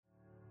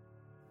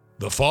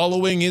The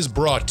following is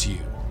brought to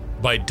you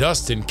by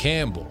Dustin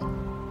Campbell,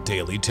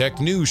 Daily Tech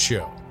News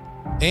Show,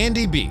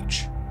 Andy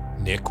Beach,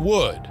 Nick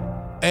Wood,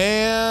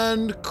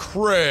 and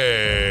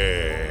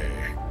Craig.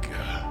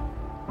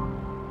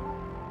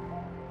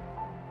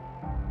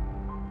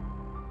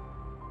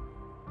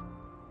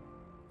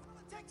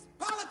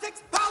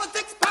 Politics,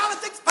 politics,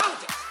 politics,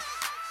 politics.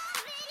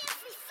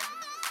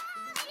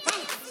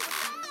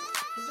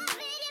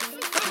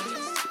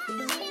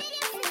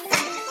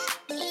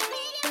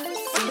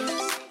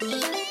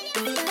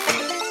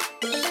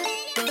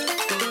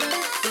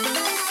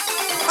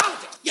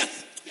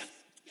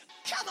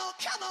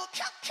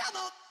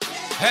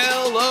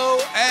 Hello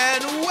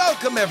and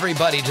welcome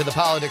everybody to the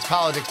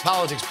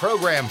Politics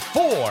program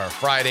for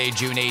Friday,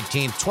 June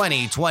 18th,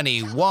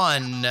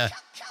 2021.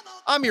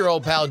 I'm your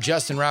old pal,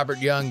 Justin Robert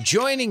Young,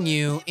 joining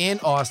you in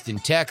Austin,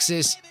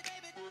 Texas.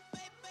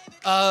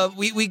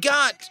 We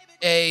got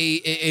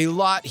a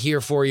lot here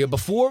for you.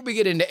 Before we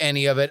get into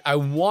any of it, I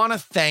want to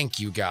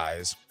thank you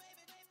guys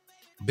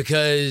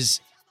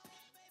because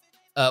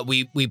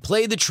we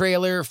played the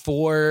trailer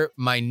for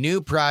my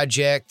new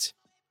project,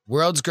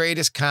 World's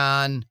Greatest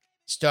Con,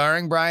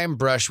 starring Brian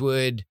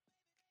Brushwood,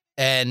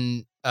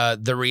 and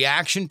the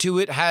reaction to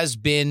it has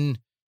been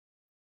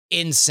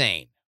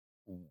insane.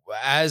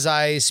 As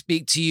I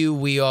speak to you,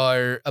 we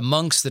are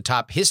amongst the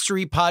top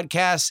history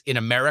podcasts in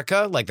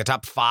America, like the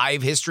top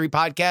 5 history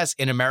podcasts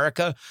in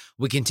America.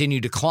 We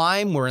continue to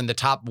climb. We're in the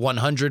top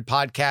 100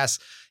 podcasts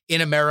in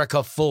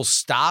America, full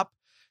stop.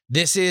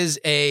 This is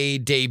a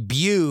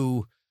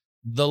debut,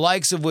 the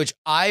likes of which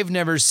I've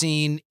never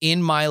seen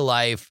in my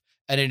life,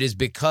 and it is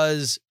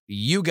because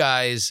you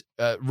guys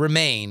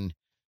remain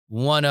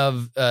one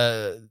of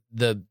the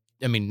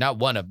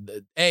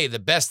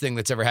best thing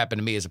that's ever happened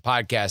to me as a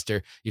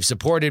podcaster. You've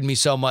supported me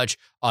so much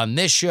on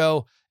this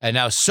show, and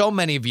now so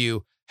many of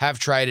you have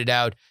tried it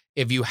out.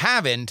 If you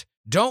haven't,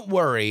 don't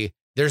worry.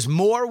 There's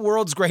more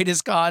World's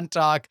Greatest Con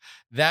talk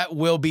that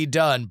will be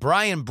done.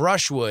 Brian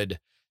Brushwood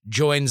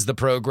joins the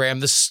program,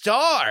 the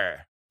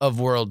star of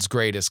World's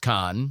Greatest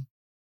Con,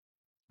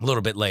 a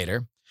little bit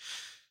later.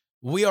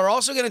 We are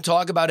also going to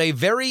talk about a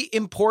very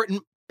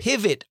important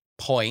pivot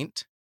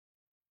point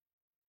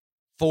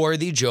for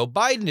the Joe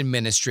Biden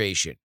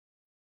administration.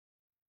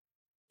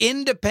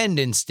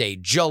 Independence Day,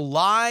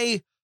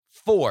 July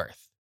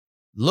 4th,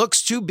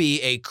 looks to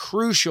be a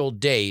crucial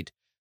date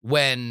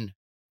when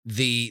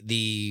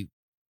the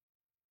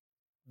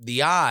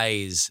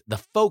eyes, the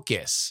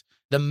focus,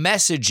 the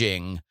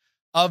messaging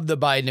of the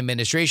Biden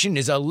administration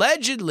is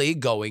allegedly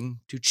going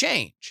to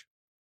change.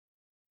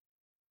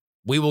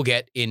 We will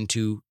get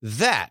into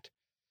that.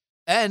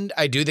 And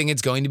I do think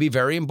it's going to be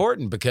very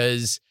important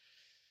because,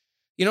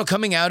 you know,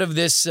 coming out of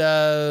this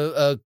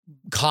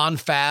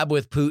confab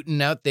with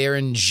Putin out there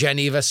in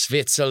Geneva,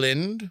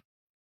 Switzerland,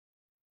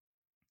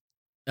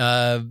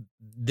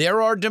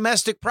 there are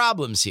domestic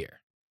problems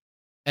here.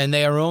 And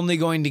they are only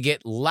going to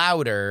get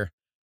louder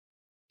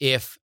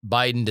if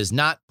Biden does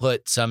not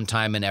put some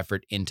time and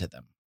effort into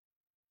them.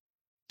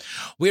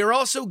 We are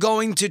also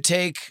going to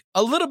take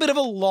a little bit of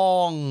a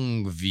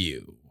long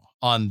view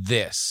on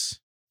this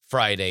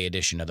Friday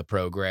edition of the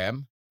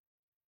program.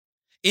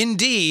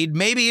 Indeed,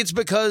 maybe it's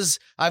because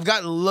I've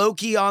got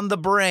Loki on the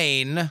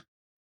brain,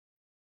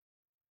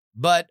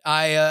 but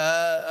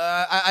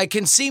I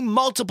can see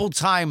multiple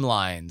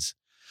timelines,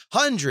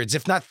 hundreds,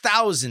 if not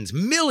thousands,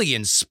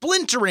 millions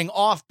splintering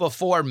off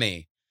before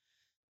me.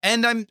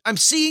 And I'm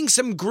seeing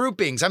some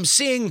groupings. I'm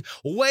seeing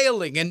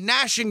wailing and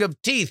gnashing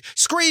of teeth,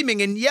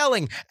 screaming and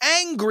yelling,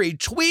 angry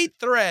tweet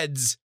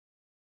threads.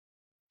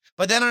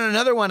 But then on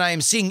another one, I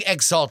am seeing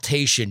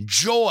exaltation,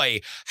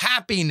 joy,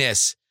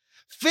 happiness,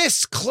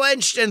 fists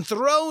clenched and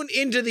thrown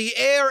into the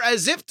air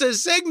as if to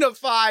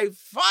signify,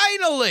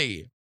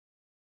 finally.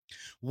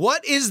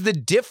 What is the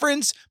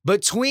difference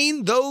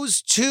between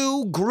those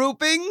two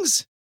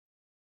groupings?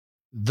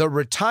 The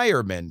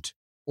retirement,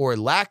 or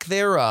lack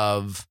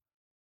thereof,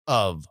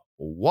 of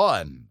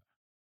one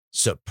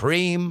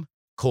Supreme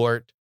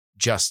Court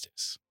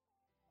justice.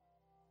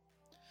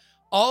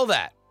 All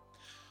that.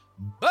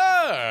 But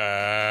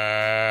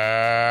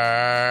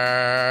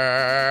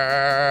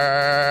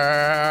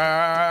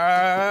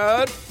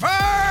first,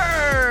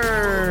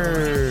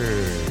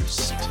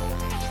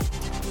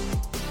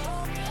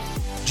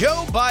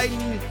 Joe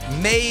Biden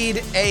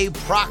made a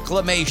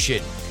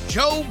proclamation.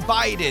 Joe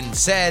Biden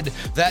said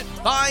that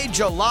by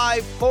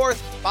July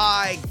 4th,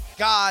 by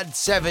God,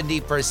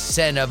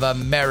 70% of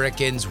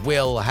Americans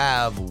will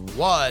have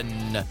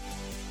one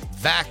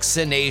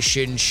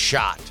vaccination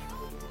shot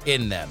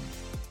in them.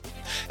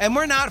 And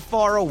we're not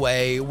far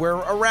away. We're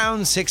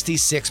around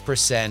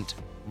 66%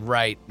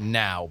 right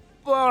now.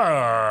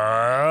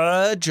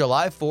 But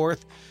July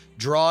 4th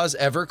draws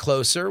ever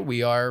closer.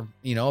 We are,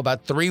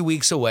 about 3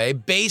 weeks away.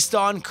 Based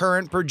on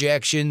current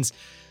projections,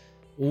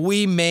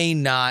 we may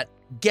not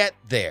get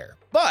there.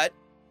 But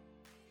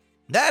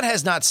that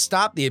has not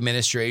stopped the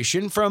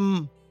administration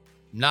from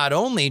not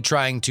only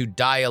trying to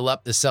dial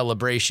up the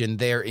celebration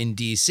there in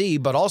D.C.,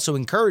 but also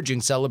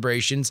encouraging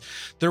celebrations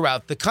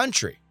throughout the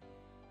country.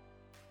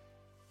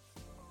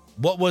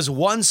 what was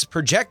once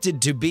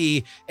projected to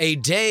be a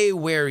day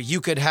where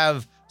you could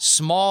have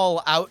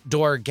small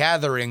outdoor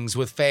gatherings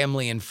with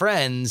family and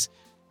friends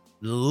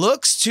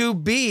looks to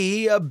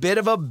be a bit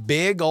of a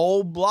big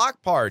old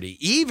block party,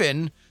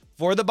 even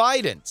for the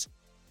Bidens.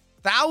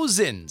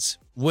 Thousands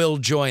will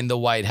join the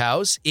White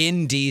House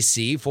in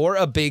D.C. for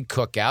a big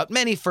cookout,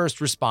 many first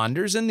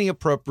responders and the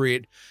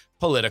appropriate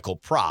political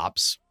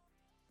props.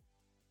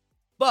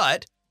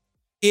 But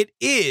it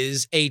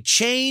is a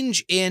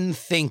change in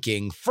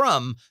thinking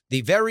from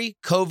the very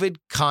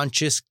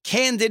COVID-conscious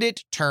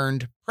candidate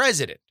turned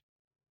president.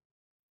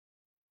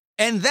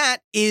 And that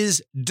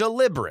is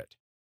deliberate.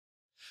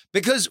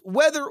 Because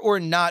whether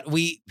or not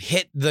we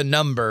hit the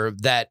number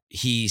that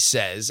he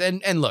says,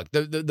 and look,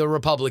 the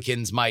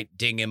Republicans might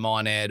ding him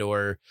on it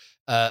or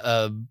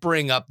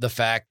bring up the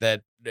fact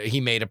that he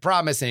made a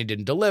promise and he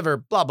didn't deliver,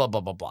 blah, blah,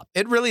 blah, blah, blah.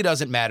 It really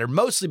doesn't matter,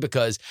 mostly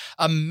because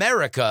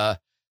America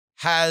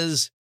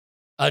has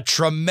a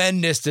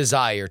tremendous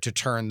desire to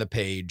turn the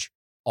page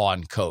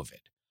on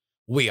COVID.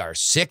 We are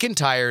sick and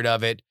tired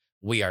of it.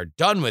 We are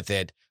done with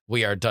it.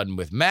 We are done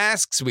with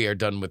masks. We are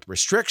done with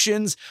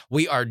restrictions.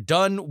 We are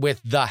done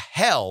with the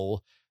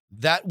hell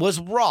that was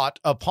wrought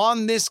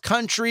upon this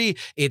country,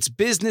 its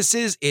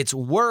businesses, its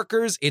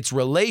workers, its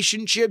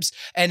relationships,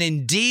 and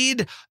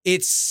indeed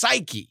its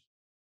psyche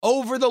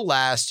over the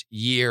last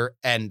year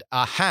and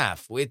a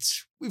half.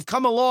 We've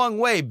come a long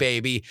way,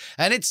 baby,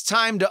 and it's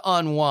time to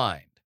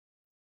unwind.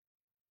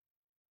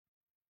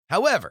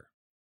 However,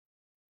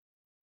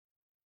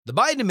 the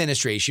Biden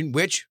administration,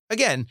 which,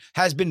 again,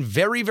 has been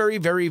very, very,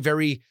 very,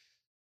 very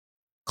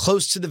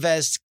close to the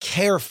vest,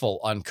 careful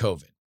on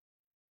COVID.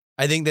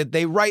 I think that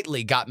they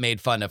rightly got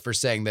made fun of for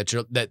saying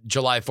that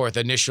July 4th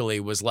initially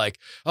was like,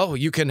 oh,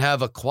 you can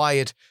have a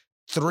quiet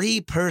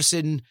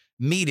 3-person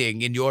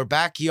meeting in your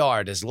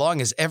backyard as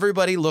long as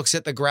everybody looks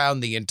at the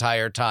ground the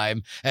entire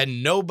time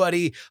and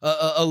nobody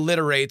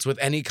alliterates with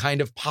any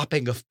kind of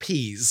popping of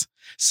peas,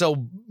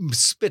 so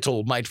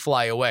spittle might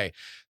fly away.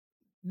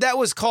 That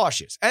was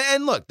cautious.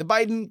 And look, the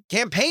Biden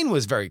campaign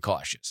was very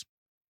cautious.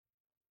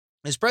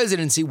 His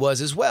presidency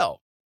was as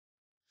well.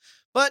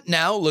 But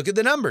now look at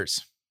the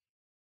numbers.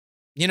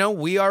 You know,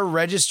 we are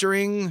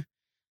registering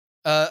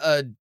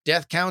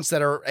death counts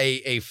that are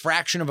a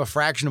fraction of a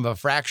fraction of a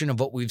fraction of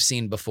what we've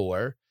seen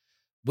before.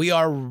 We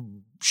are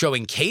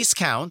showing case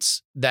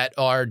counts that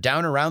are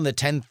down around the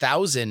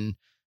 10,000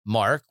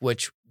 mark,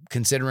 which,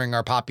 considering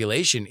our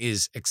population,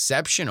 is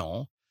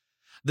exceptional.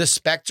 The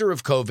specter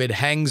of COVID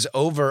hangs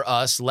over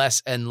us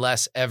less and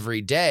less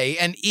every day.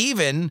 And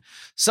even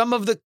some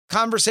of the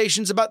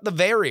conversations about the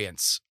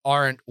variants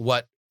aren't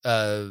what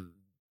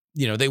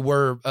they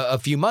were a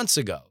few months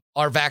ago.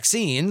 Our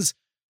vaccines,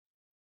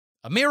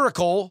 a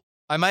miracle,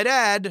 I might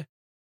add.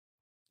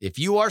 If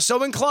you are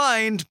so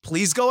inclined,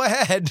 please go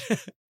ahead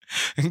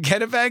and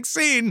get a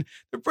vaccine.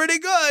 They're pretty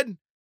good.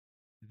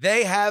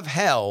 They have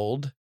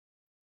held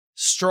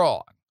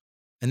strong,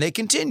 and they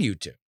continue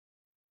to.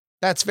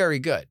 That's very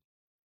good.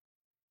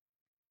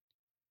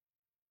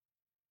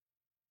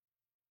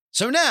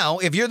 So now,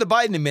 if you're the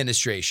Biden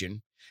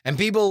administration, and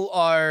people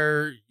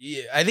are,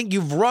 I think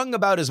you've wrung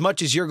about as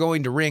much as you're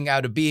going to wring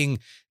out of being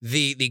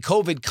the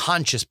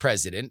COVID-conscious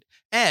president,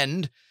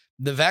 and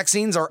the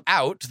vaccines are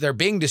out, they're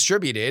being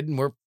distributed, and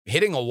we're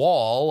hitting a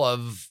wall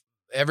of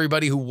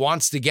everybody who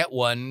wants to get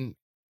one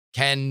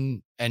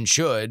can and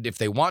should, if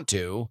they want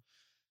to,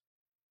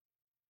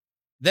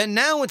 then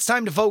now it's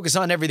time to focus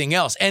on everything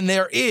else. And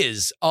there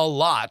is a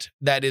lot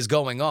that is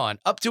going on,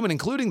 up to and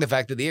including the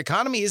fact that the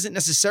economy isn't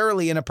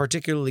necessarily in a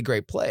particularly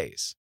great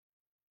place.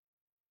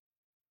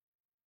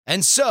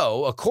 And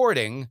so,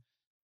 according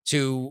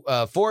to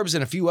Forbes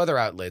and a few other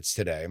outlets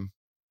today,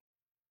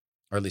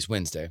 or at least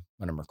Wednesday,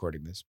 when I'm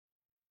recording this,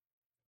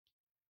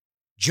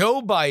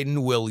 Joe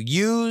Biden will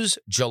use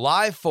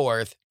July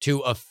 4th to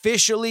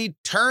officially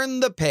turn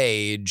the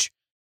page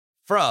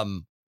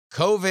from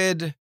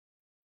COVID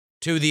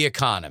to the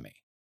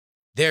economy.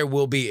 There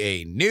will be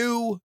a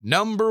new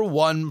number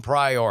one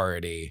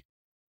priority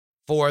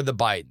for the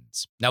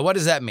Bidens. Now, what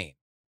does that mean?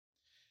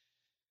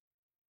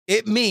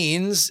 It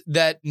means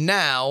that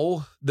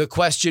now the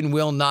question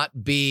will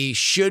not be,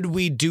 should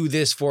we do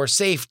this for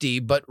safety,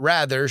 but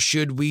rather,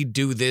 should we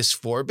do this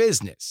for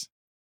business?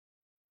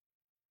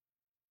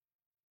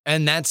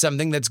 And that's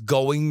something that's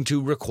going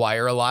to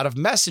require a lot of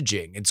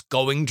messaging. It's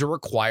going to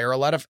require a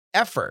lot of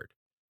effort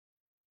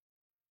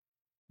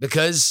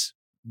because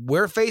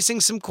we're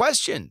facing some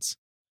questions.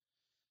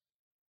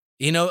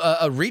 You know,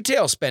 a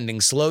retail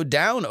spending slowed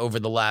down over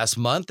the last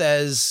month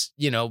as,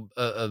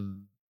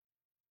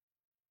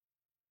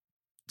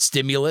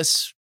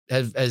 stimulus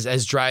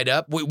has dried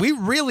up. We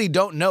really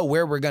don't know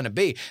where we're going to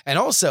be. And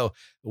also,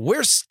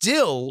 we're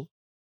still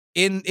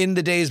in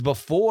the days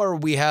before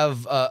we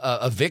have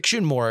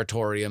eviction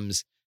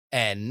moratoriums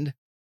end.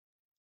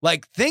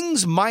 Like,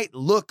 things might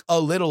look a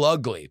little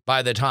ugly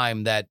by the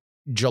time that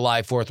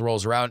July 4th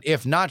rolls around,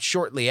 if not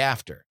shortly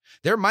after.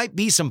 There might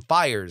be some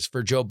fires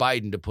for Joe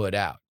Biden to put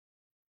out.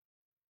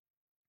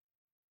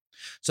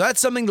 So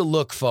that's something to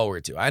look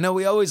forward to. I know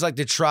we always like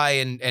to try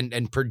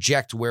and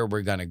project where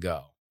we're going to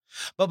go.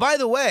 But by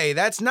the way,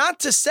 that's not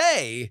to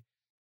say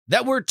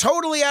that we're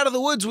totally out of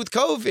the woods with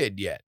COVID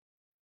yet.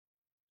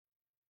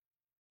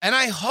 And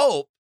I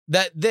hope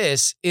that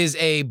this is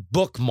a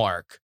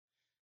bookmark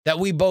that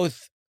we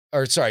both,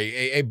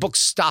 a book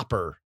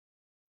stopper,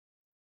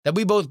 that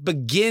we both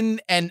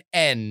begin and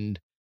end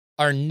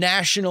our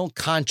national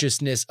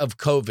consciousness of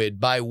COVID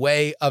by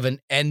way of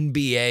an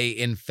NBA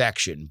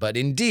infection. But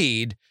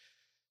indeed,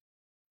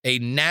 a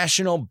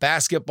National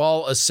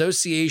Basketball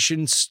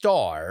Association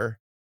star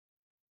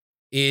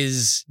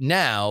is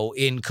now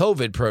in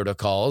COVID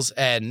protocols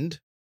and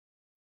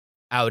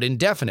out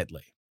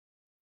indefinitely.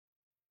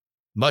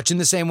 Much in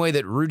the same way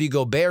that Rudy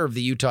Gobert of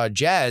the Utah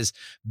Jazz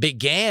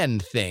began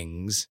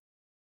things,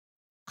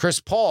 Chris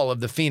Paul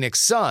of the Phoenix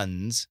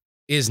Suns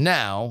is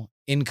now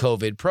in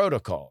COVID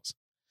protocols.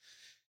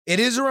 It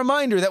is a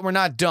reminder that we're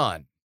not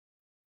done.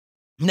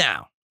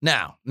 Now,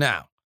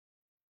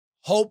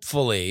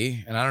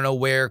 hopefully, and I don't know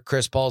where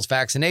Chris Paul's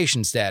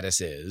vaccination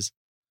status is,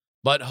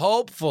 but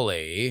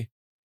hopefully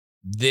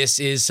this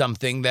is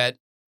something that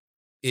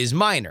is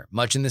minor,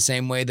 much in the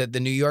same way that the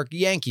New York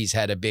Yankees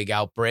had a big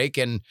outbreak.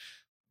 And,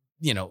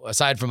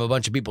 aside from a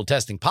bunch of people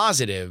testing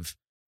positive,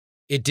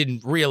 it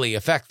didn't really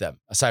affect them,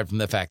 aside from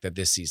the fact that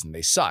this season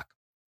they suck.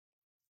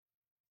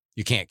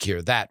 You can't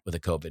cure that with a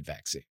COVID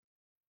vaccine.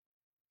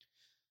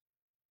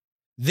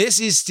 This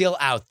is still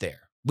out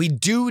there. We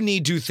do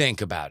need to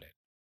think about it.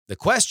 The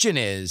question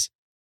is,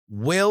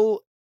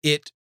 will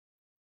it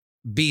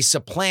be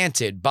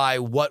supplanted by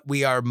what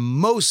we are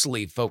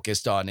mostly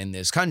focused on in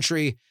this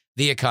country,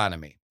 the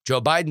economy?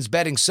 Joe Biden's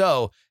betting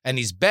so, and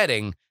he's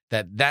betting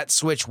that that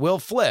switch will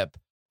flip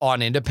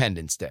on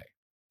Independence Day.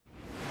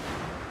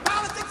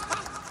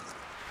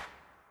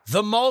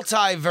 The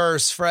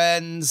multiverse,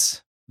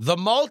 friends. The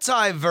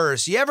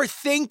multiverse. You ever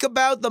think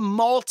about the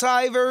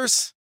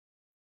multiverse?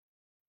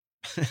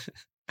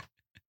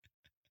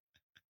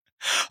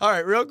 All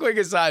right, real quick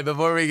aside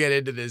before we get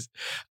into this.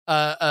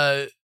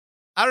 I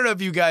don't know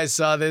if you guys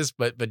saw this,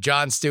 but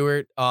Jon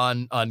Stewart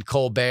on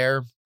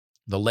Colbert,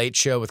 The Late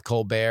Show with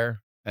Colbert,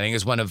 I think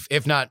is one of,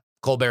 if not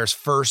Colbert's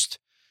first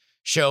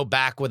show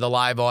back with a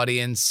live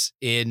audience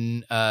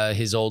in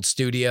his old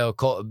studio.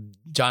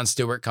 Jon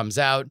Stewart comes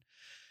out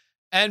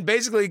and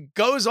basically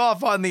goes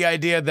off on the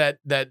idea that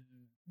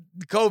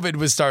COVID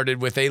was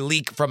started with a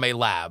leak from a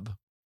lab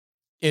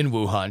in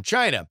Wuhan,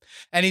 China.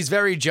 And he's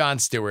very Jon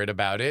Stewart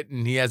about it,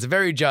 and he has a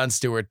very Jon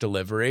Stewart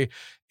delivery.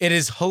 It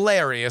is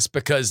hilarious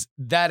because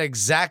that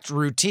exact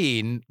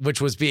routine, which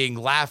was being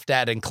laughed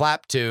at and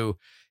clapped to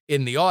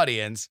in the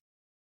audience,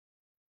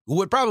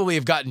 would probably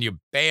have gotten you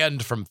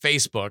banned from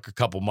Facebook a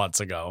couple months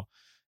ago.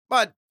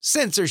 But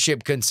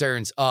censorship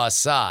concerns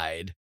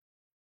aside,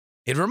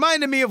 it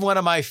reminded me of one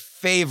of my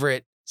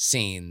favorite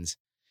scenes.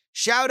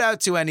 Shout out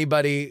to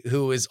anybody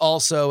who is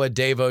also a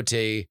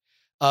devotee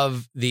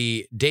of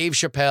the Dave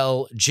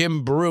Chappelle,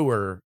 Jim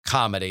Breuer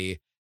comedy,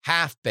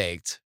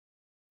 Half-Baked.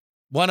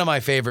 One of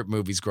my favorite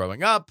movies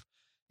growing up,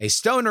 a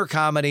stoner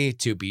comedy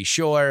to be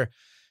sure.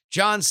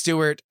 Jon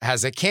Stewart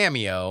has a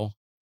cameo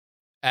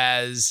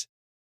as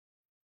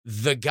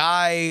the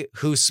guy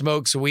who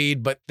smokes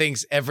weed but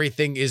thinks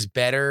everything is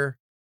better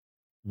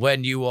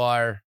when you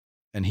are,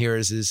 and here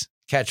is his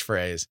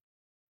catchphrase,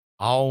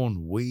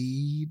 on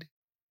weed.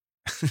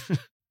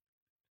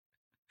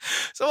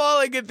 So all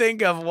I could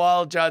think of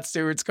while Jon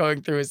Stewart's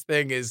going through his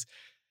thing is,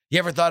 you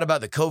ever thought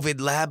about the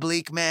COVID lab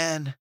leak,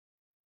 man?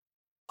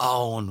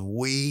 On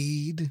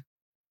weed?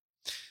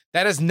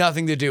 That has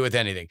nothing to do with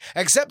anything,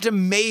 except to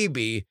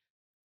maybe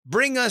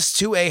bring us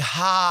to a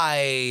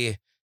high,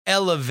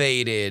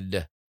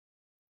 elevated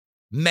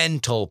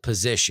mental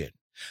position.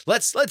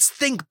 Let's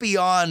think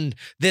beyond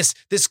this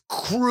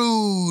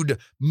crude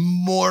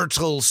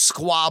mortal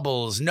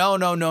squabbles. No.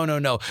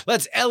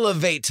 Let's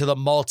elevate to the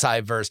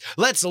multiverse.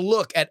 Let's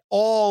look at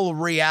all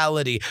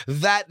reality,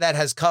 that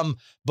has come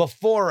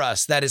before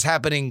us, that is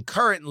happening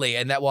currently,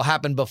 and that will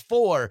happen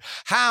before,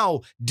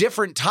 how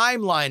different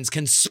timelines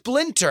can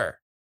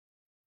splinter.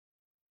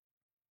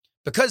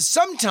 Because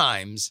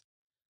sometimes,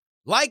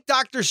 like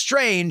Doctor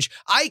Strange,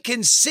 I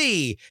can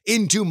see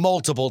into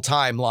multiple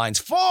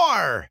timelines,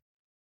 far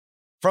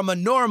from a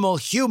normal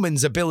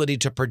human's ability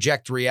to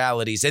project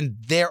realities. And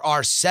there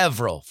are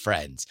several,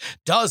 friends,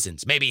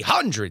 dozens, maybe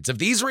hundreds of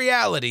these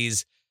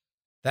realities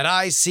that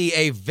I see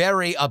a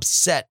very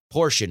upset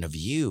portion of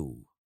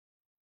you,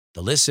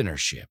 the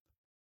listenership,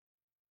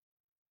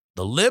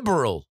 the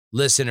liberal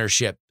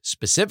listenership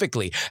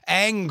specifically,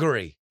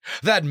 angry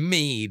that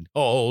mean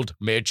old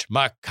Mitch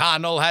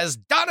McConnell has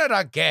done it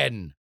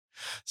again.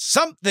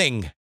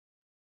 Something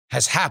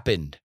has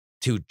happened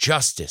to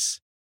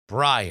Justice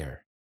Breyer.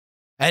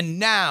 And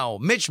now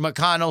Mitch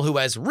McConnell, who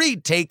has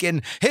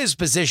retaken his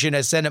position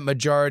as Senate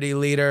Majority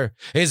Leader,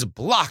 is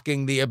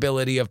blocking the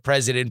ability of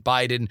President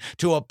Biden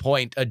to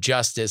appoint a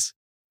justice.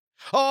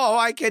 Oh,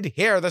 I can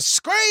hear the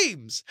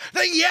screams,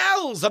 the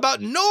yells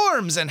about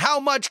norms and how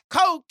much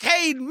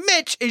cocaine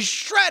Mitch is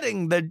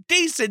shredding the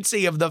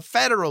decency of the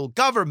federal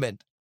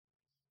government.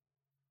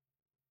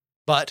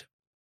 But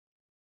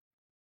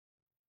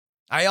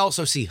I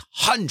also see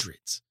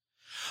hundreds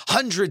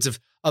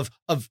of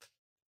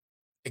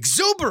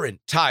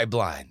exuberant tie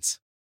blinds.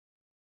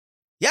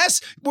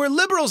 Yes, where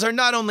liberals are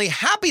not only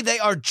happy, they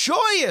are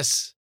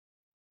joyous.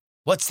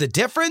 What's the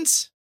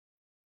difference?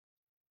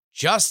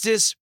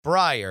 Justice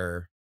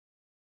Breyer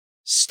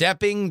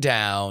stepping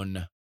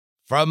down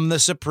from the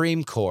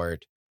Supreme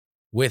Court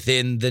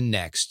within the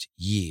next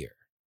year.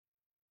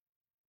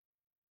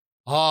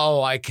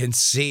 Oh, I can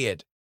see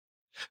it.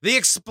 The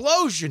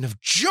explosion of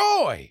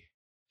joy.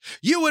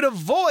 You would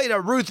avoid a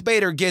Ruth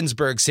Bader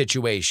Ginsburg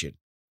situation.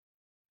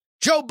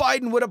 Joe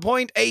Biden would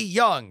appoint a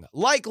young,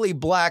 likely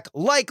black,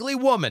 likely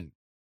woman.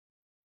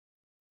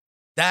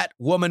 That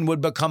woman would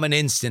become an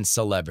instant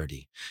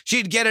celebrity.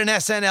 She'd get an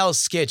SNL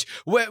sketch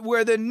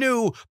where the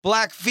new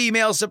black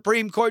female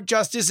Supreme Court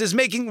justice is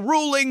making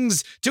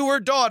rulings to her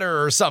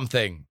daughter or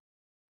something.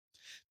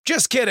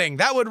 Just kidding.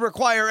 That would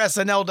require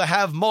SNL to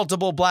have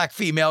multiple black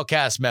female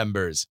cast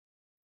members.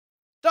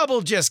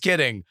 Double just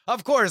kidding.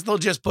 Of course, they'll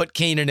just put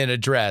Keenan in a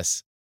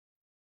dress.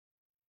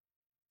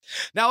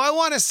 Now, I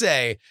want to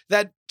say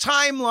that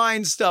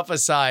timeline stuff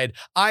aside,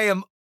 I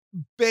am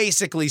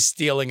basically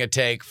stealing a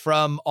take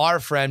from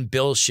our friend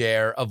Bill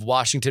Scher of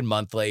Washington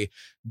Monthly.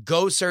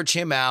 Go search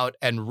him out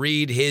and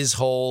read his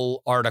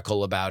whole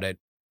article about it.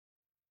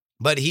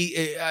 But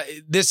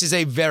this is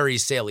a very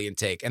salient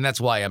take, and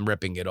that's why I'm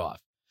ripping it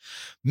off.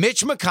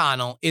 Mitch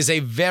McConnell is a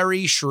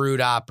very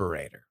shrewd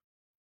operator.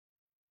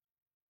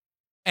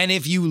 And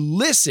if you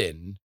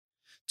listen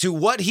to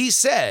what he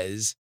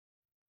says,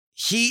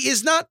 he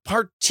is not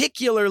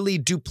particularly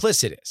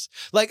duplicitous.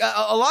 Like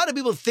a lot of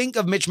people think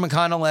of Mitch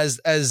McConnell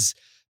as,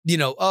 you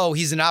know, oh,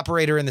 he's an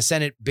operator in the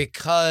Senate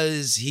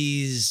because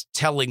he's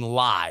telling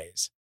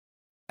lies.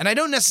 And I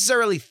don't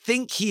necessarily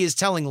think he is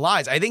telling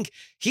lies. I think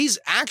he's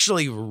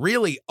actually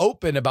really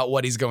open about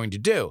what he's going to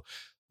do.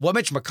 What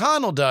Mitch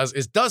McConnell does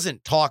is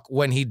doesn't talk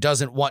when he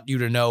doesn't want you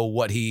to know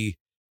what he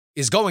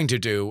is going to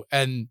do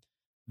and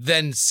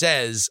then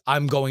says,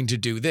 I'm going to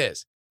do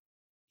this.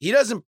 He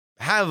doesn't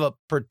have a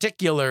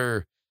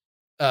particular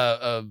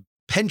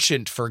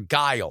penchant for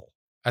guile,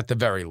 at the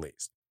very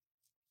least.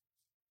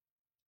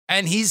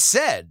 And he's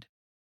said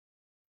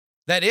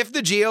that if the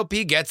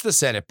GOP gets the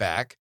Senate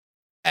back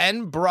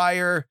and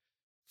Breyer,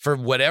 for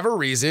whatever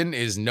reason,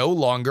 is no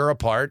longer a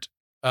part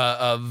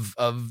of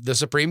the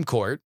Supreme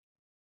Court,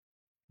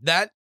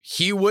 that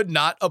he would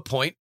not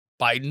appoint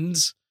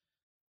Biden's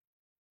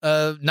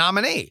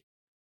nominee.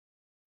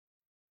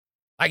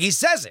 Like, he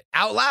says it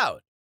out loud.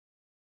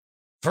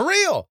 For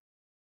real.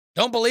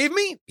 Don't believe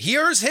me?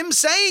 Here's him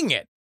saying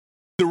it.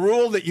 The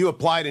rule that you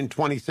applied in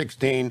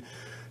 2016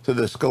 to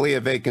the Scalia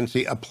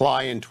vacancy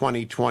apply in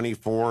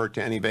 2024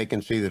 to any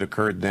vacancy that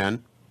occurred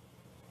then?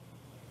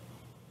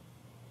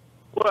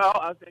 Well,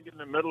 I think in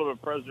the middle of a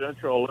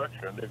presidential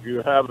election, if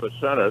you have a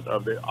Senate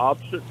of the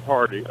opposite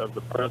party of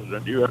the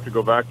president, you have to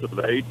go back to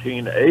the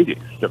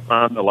 1880s to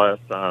find the last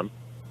time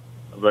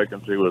a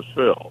vacancy was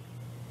filled.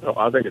 So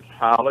I think it's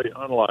highly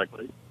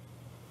unlikely.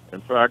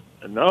 In fact,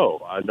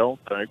 no, I don't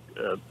think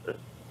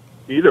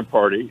either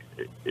party,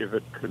 if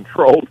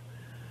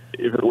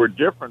it were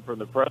different from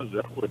the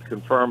president, would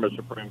confirm a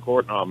Supreme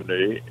Court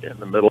nominee in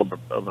the middle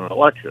of an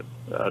election.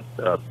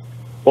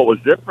 What was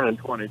different in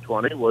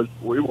 2020 was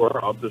we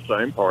were of the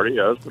same party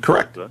as the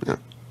president,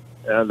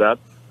 and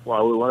that's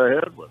why we went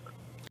ahead with it.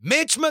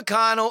 Mitch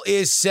McConnell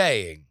is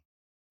saying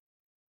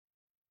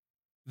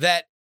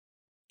that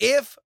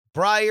if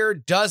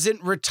Breyer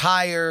doesn't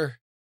retire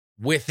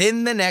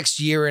within the next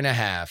year and a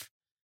half,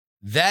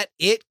 that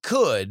it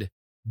could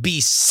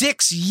be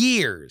 6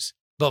 years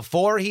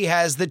before he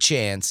has the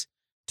chance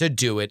to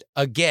do it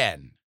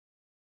again.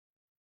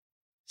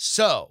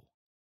 So,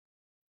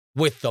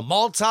 with the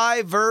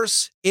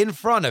multiverse in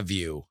front of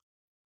you,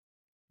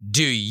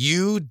 do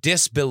you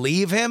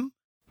disbelieve him?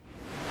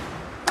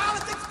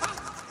 Politics.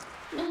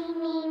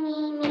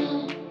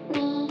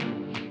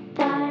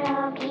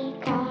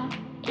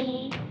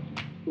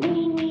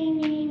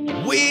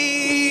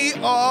 We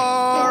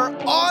are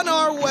on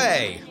our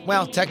way.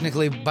 Well,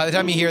 technically, by the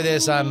time you hear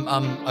this, I'm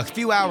a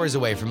few hours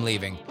away from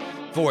leaving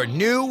for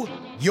New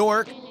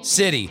York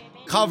City,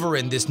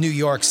 covering this New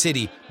York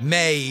City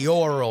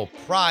mayoral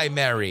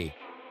primary.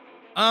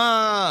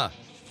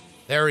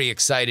 Very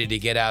excited to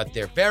get out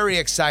there. Very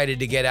excited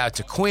to get out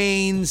to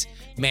Queens,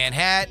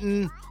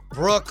 Manhattan,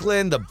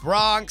 Brooklyn, the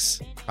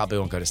Bronx. Probably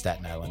won't go to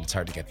Staten Island. It's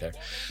hard to get there.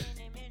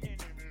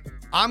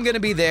 I'm going to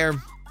be there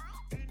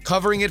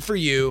covering it for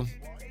you.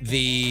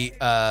 The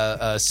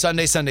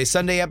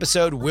Sunday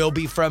episode will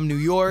be from New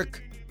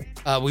York.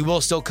 We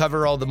will still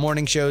cover all the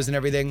morning shows and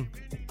everything.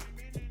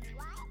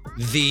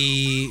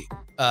 The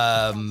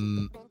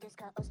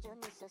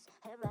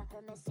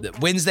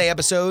Wednesday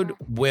episode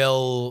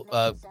will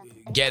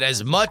get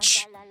as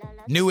much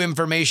new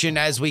information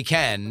as we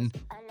can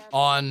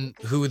on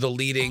who the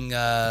leading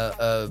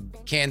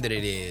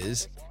candidate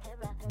is,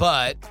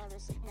 but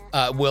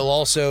we'll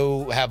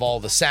also have all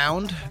the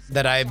sound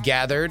that I've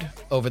gathered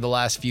over the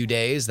last few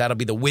days. That'll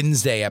be the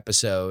Wednesday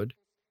episode.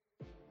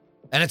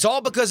 And it's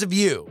all because of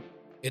you.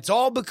 It's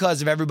all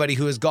because of everybody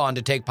who has gone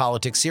to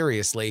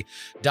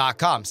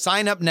takepoliticsseriously.com.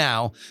 Sign up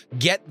now.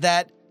 Get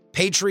that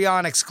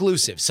Patreon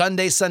exclusive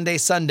Sunday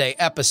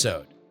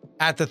episode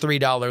at the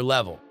 $3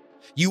 level.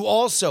 You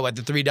also, at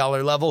the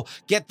 $3 level,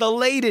 get the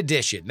late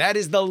edition. That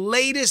is the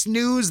latest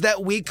news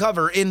that we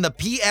cover in the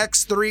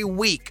PX3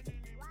 week.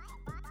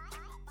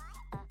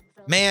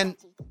 Man,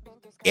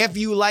 if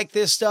you like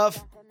this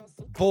stuff,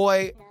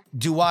 boy,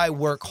 do I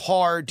work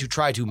hard to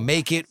try to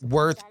make it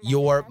worth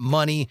your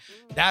money.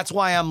 That's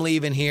why I'm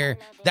leaving here.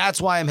 That's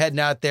why I'm heading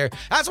out there.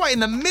 That's why in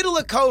the middle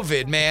of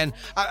COVID, man,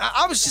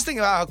 I was just thinking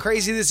about how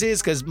crazy this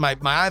is because my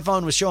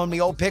iPhone was showing me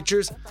old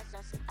pictures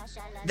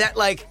that,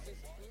 like,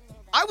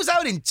 I was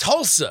out in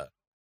Tulsa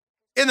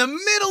in the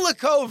middle of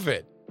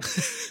COVID.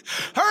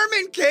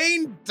 Herman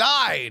Cain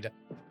died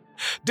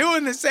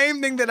doing the same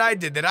thing that I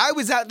did, that I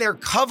was out there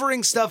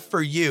covering stuff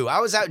for you. I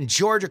was out in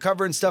Georgia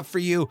covering stuff for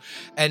you,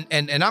 and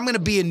I'm going to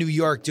be in New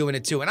York doing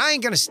it too. And I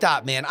ain't going to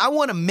stop, man. I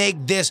want to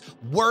make this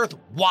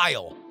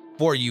worthwhile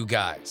for you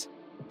guys.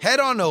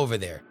 Head on over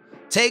there.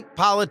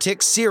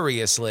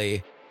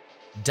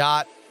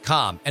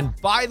 TakePoliticsSeriously.com.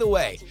 And by the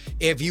way,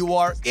 if you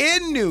are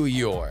in New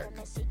York,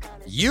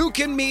 you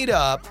can meet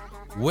up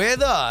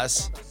with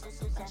us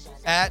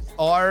at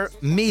our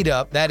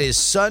meetup. That is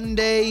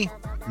Sunday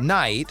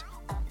night.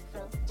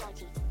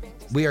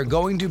 We are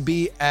going to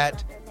be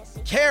at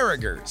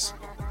Carragher's,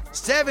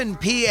 7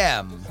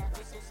 p.m.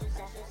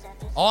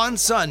 on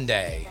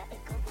Sunday,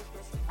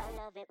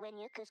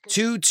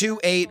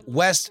 228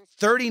 West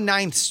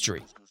 39th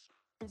Street.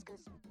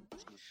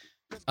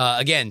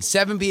 Again,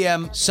 7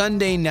 p.m.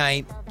 Sunday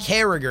night,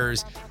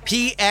 Carragher's,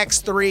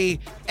 PX3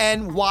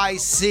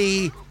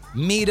 NYC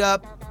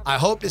meetup. I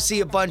hope to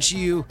see a bunch of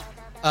you.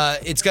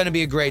 It's going to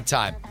be a great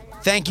time.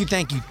 Thank you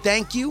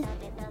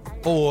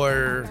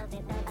for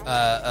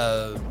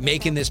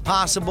making this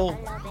possible.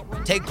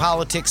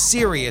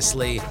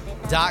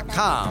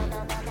 TakePoliticsSeriously.com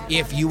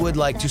if you would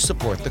like to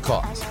support the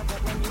cause.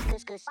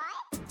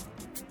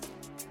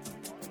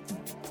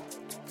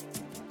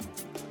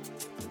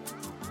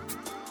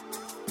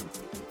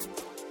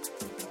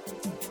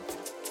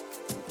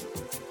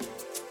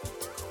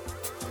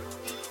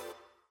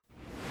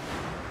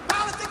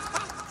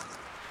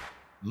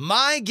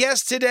 My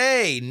guest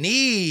today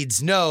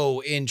needs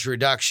no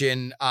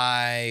introduction.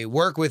 I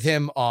work with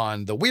him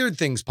on the Weird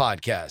Things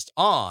podcast,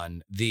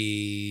 on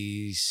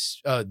the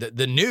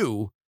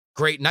new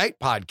Great Night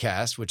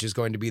podcast, which is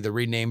going to be the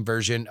renamed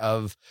version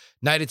of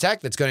Night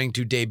Attack that's going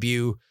to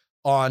debut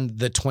on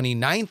the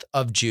 29th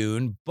of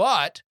June.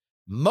 But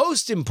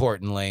most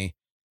importantly,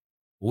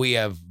 we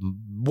have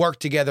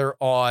worked together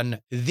on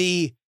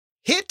the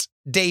hit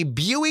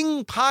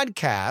debuting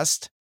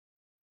podcast,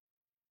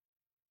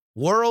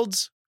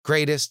 World's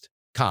Greatest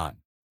Con.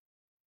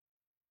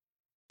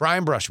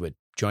 Brian Brushwood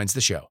joins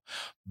the show.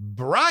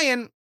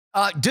 Brian.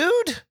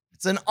 Dude,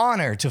 it's an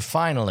honor to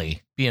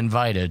finally be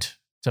invited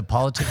to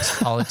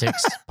Politics.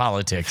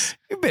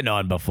 You've been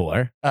on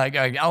before.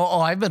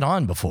 I've been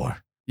on before.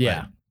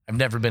 Yeah. I've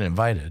never been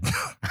invited.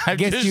 I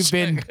guess you've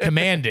been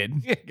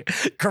commanded.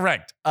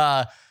 Correct.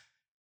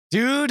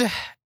 Dude,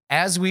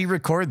 as we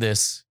record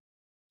this,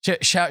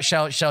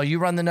 shall you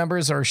run the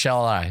numbers or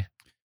shall I?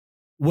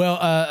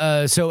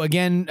 Well, so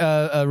again,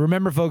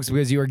 remember, folks,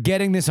 because you are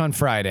getting this on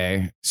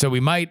Friday, so we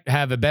might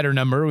have a better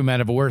number. We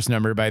might have a worse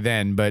number by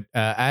then. But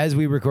as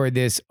we record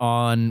this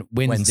on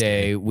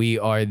Wednesday, we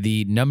are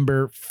the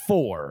number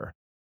 4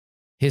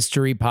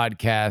 history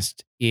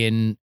podcast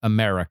in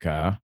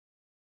America.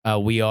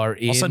 We are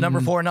also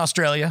number 4 in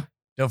Australia.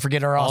 Don't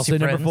forget our Aussie also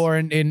friends. Number 4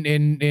 in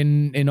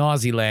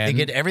Aussie land. They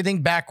get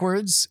everything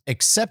backwards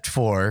except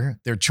for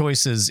their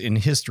choices in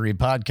history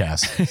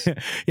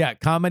podcasts. Yeah,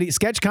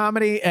 sketch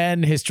comedy,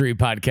 and history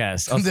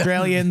podcast.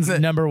 Australians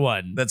number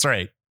 1. That's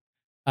right.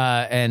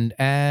 And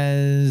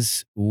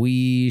as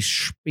we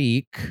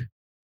speak,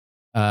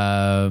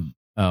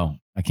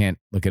 I can't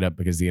look it up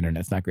because the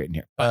internet's not great in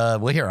here.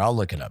 Well, here, I'll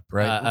look it up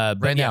right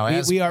now.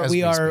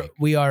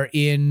 We are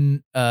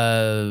in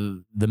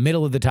the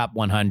middle of the top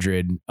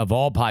 100 of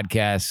all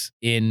podcasts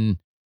in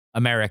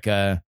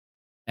America.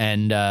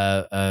 And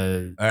all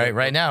right,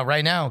 right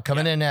now,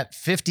 coming in at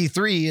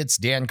 53, it's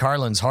Dan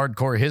Carlin's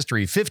Hardcore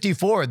History.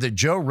 54, the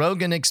Joe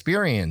Rogan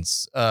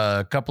Experience.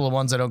 A couple of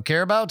ones I don't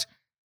care about.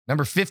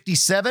 Number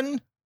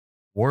 57,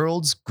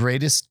 World's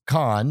Greatest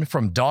Con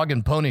from Dog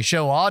and Pony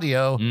Show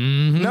Audio.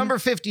 Mm-hmm. Number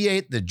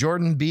 58, the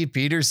Jordan B.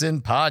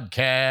 Peterson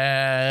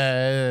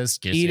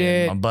Podcast. Eat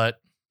it. My butt.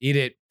 Eat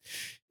it,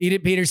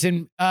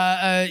 Peterson.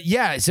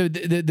 Yeah. So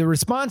the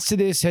response to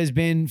this has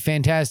been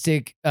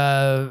fantastic.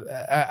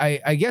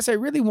 I guess I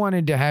really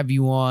wanted to have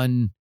you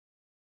on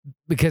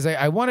because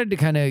I wanted to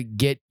kind of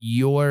get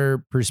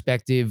your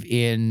perspective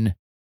in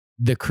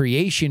the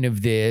creation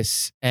of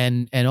this,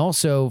 and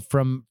also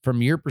from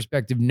your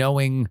perspective,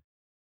 knowing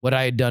what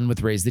I had done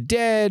with Raise the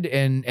Dead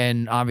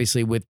and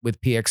obviously with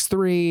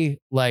PX3,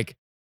 like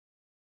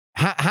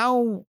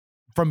how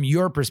from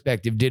your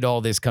perspective did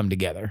all this come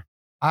together?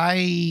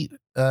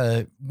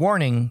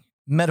 Warning,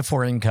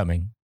 metaphor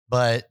incoming,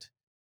 but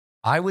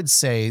I would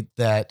say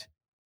that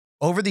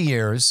over the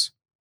years,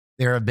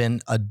 there have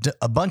been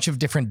a bunch of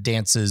different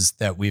dances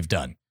that we've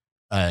done.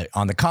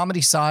 On the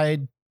comedy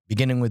side,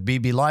 beginning with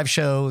BB Live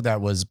Show,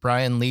 that was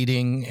Brian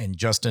leading and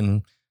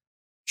Justin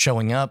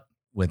showing up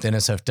with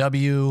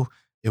NSFW.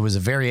 It was a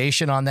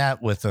variation on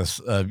that with a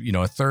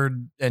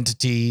third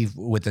entity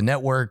with the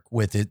network,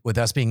 with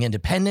us being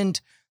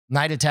independent.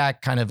 Night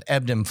Attack kind of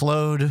ebbed and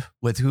flowed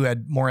with who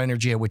had more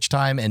energy at which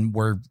time. And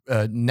we're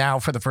now,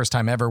 for the first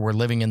time ever, we're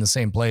living in the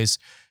same place.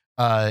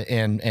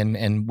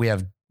 And we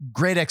have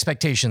great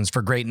expectations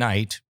for Great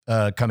Night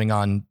coming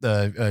on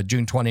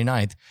June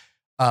 29th.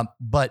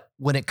 But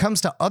when it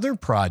comes to other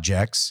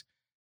projects,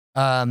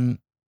 when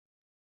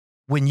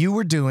you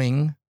were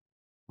doing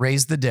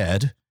Raise the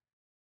Dead,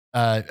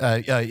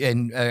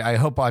 and I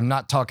hope I'm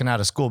not talking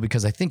out of school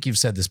because I think you've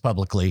said this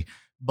publicly,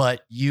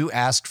 but you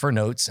asked for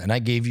notes and I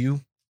gave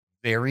you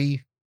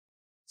very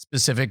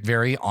specific,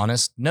 very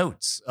honest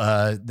notes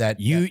that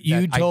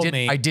you told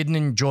me I didn't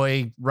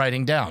enjoy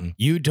writing down.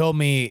 You told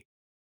me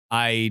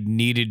I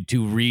needed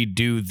to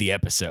redo the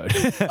episode,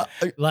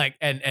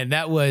 and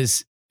that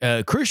was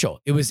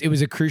crucial. It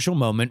was a crucial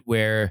moment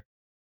where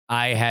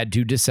I had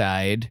to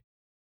decide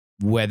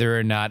whether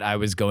or not I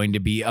was going to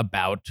be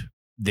about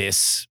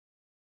this,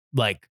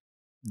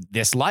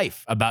 this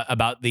life,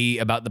 about the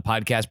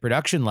podcast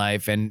production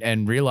life,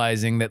 and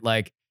realizing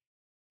that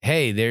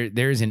hey,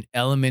 there's an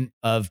element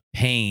of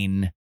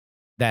pain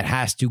that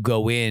has to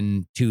go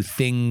into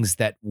things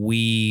that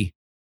we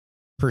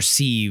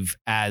perceive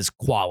as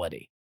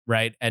quality,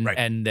 right?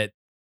 And that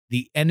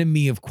the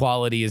enemy of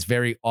quality is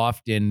very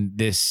often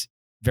this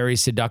very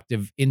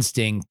seductive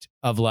instinct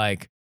of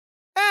I'll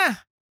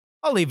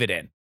leave it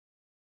in,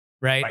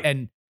 right?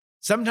 And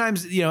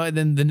sometimes, and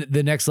then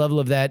the next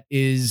level of that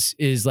is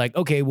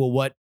okay, well,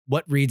 what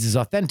reads as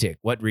authentic?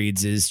 What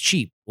reads as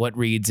cheap? What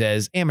reads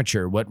as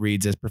amateur? What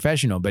reads as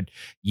professional? But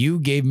you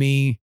gave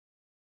me,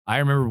 I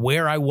remember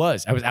where I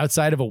was. I was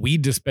outside of a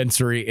weed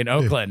dispensary in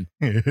Oakland.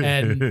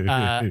 And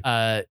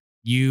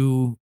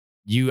you,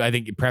 I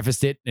think you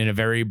prefaced it in a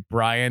very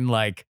Brian,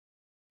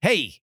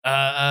 hey,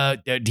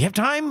 do you have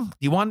time? Do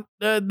you want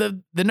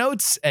the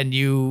notes? And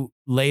you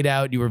laid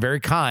out, you were very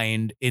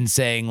kind in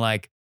saying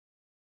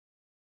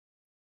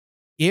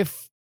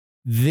if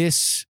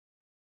this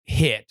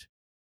hit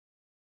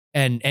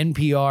and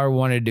NPR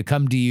wanted to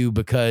come to you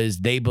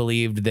because they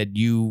believed that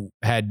you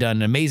had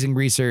done amazing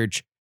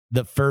research,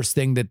 the first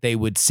thing that they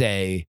would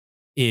say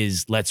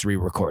is, let's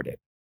re-record it.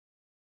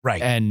 Right.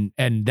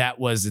 And that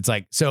was,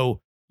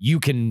 so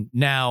you can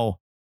now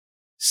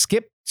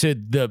skip to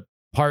the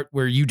part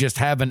where you just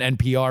have an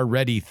NPR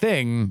ready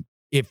thing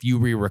if you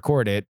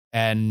re-record it.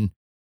 And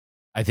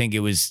I think it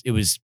was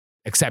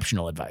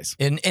exceptional advice.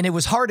 And it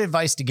was hard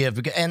advice to give.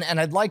 And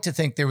I'd like to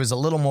think there was a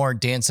little more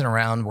dancing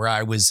around where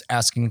I was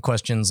asking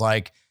questions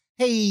like,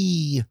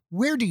 hey,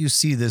 where do you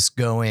see this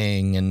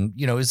going? And,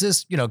 is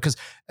this, because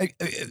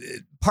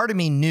part of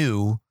me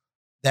knew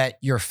that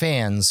your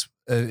fans,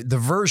 the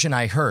version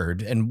I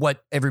heard and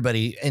what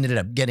everybody ended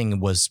up getting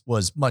was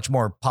much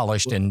more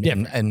polished and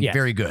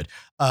very good.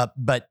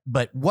 But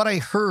what I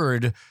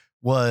heard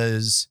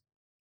was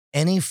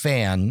any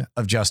fan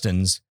of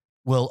Justin's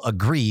will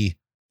agree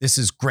this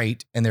is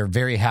great, and they're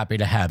very happy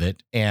to have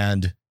it,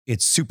 and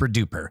it's super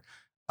duper.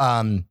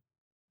 The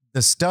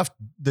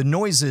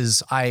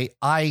noises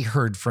I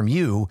heard from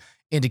you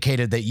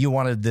indicated that you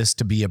wanted this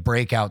to be a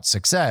breakout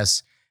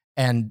success,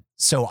 and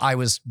so I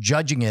was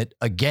judging it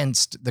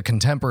against the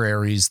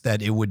contemporaries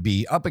that it would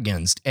be up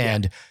against.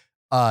 And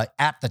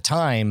at the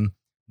time,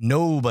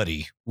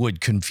 nobody would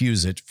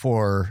confuse it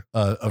for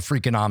a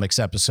Freakonomics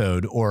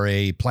episode or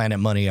a Planet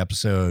Money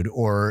episode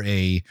or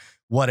a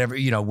whatever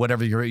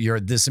your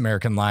This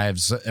American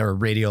Lives or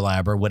Radio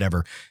Lab or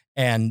whatever.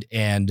 And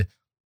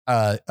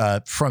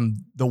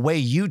from the way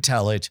you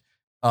tell it,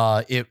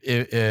 I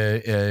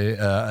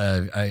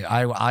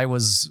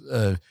was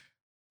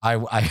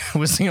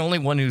the only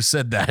one who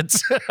said that.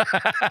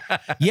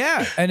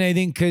 Yeah. And I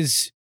think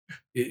because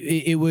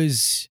it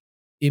was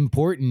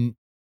important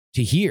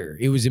to hear.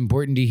 It was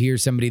important to hear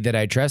somebody that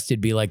I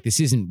trusted be like, this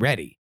isn't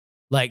ready.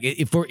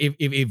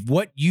 If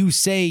what you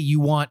say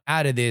you want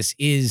out of this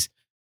is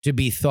to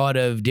be thought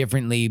of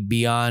differently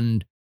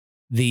beyond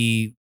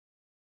the,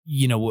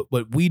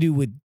 what we do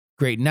with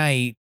Great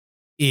Night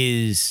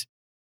is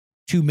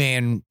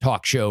 2-man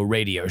talk show,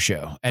 radio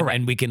show.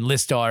 And we can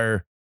list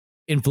our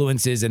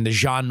influences and the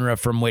genre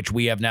from which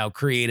we have now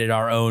created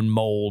our own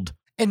mold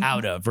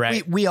out of,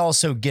 right? We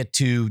also get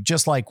to,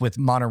 just like with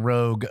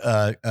Monorogue,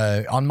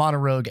 on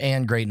Monorogue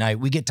and Great Night,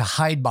 we get to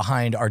hide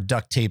behind our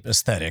duct tape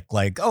aesthetic.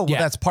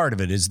 That's part of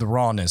it, is the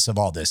rawness of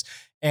all this.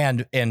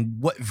 And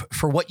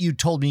what you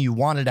told me you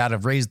wanted out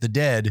of Raise the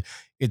Dead,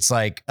 it's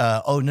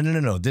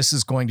no. This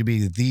is going to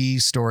be the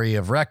story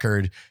of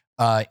record,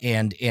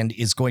 and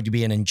it's going to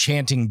be an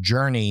enchanting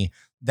journey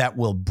that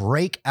will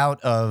break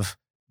out of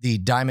the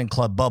Diamond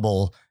Club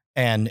bubble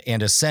and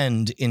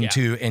ascend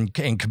into and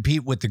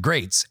compete with the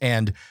greats.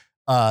 And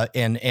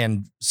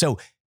so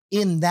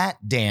in that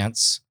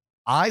dance,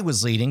 I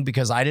was leading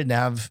because I didn't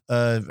have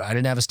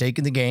a stake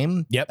in the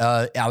game. Yep.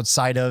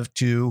 Outside of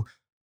to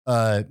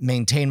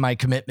maintain my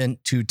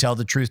commitment to tell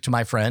the truth to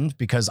my friend,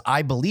 because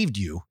I believed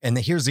you. And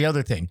here's the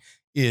other thing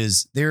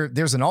is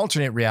there's an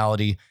alternate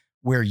reality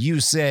where you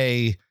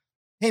say,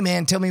 hey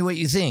man, tell me what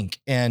you think.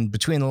 And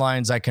between the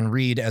lines, I can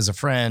read as a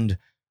friend,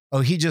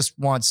 oh, he just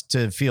wants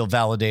to feel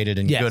validated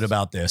and good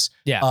about this.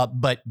 Yeah.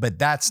 But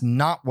that's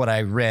not what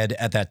I read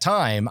at that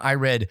time. I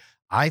read,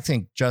 I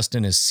think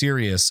Justin is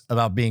serious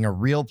about being a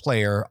real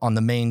player on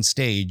the main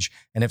stage.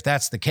 And if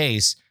that's the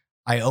case,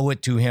 I owe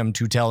it to him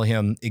to tell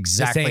him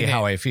exactly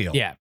how I feel.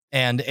 Yeah.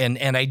 And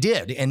I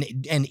did. And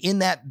in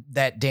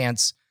that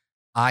dance,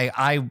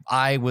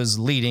 I was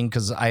leading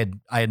because I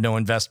had no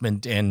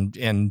investment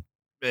and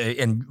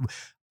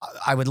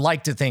I would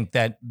like to think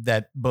that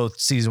both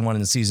season 1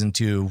 and season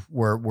 2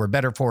 were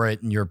better for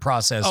it, and your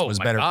process was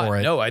better for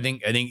it. No, I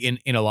think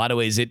in a lot of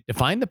ways it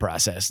defined the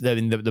process. I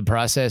mean, the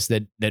process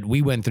that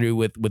we went through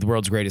with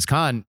World's Greatest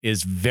Con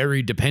is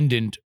very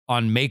dependent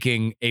on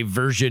making a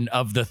version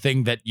of the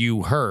thing that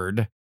you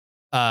heard,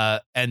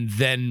 and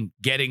then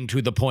getting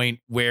to the point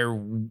where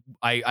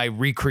I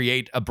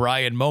recreate a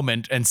Brian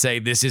moment and say,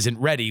 this isn't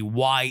ready.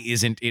 Why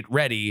isn't it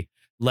ready?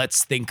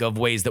 Let's think of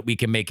ways that we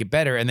can make it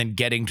better, and then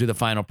getting to the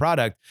final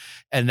product.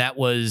 And that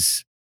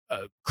was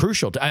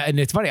crucial. And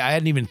it's funny, I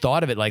hadn't even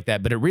thought of it like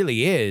that, but it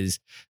really is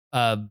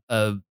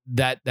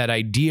that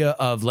idea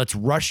of let's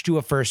rush to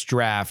a first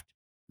draft,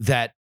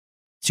 that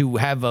to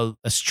have a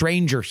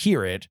stranger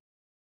hear it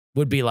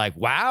would be like,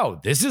 wow,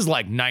 this is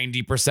like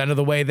 90% of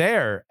the way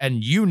there.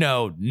 And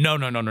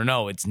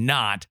no, it's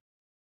not.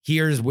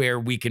 Here's where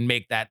we can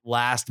make that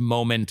last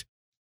moment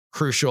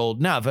crucial.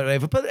 Now,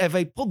 if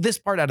I pulled this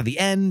part out of the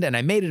end and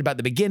I made it about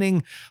the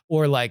beginning,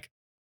 or like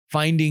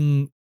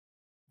finding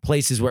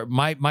places where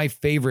my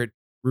favorite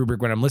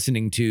rubric when I'm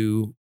listening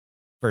to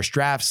first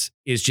drafts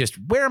is just,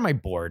 where am I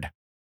bored?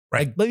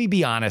 Right. Like, let me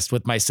be honest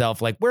with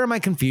myself. Like, where am I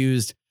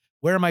confused?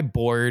 Where am I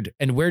bored?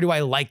 And where do I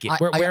like it?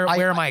 Where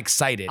am I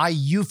excited? I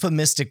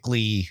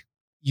euphemistically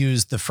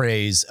use the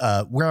phrase,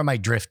 where am I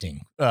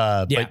drifting?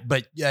 But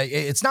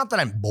it's not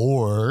that I'm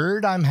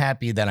bored. I'm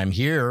happy that I'm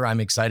here. I'm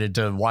excited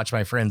to watch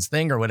my friend's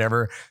thing or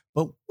whatever.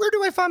 But where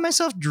do I find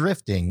myself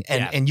drifting?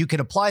 And you can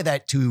apply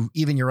that to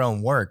even your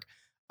own work,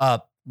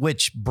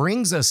 which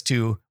brings us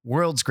to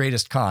World's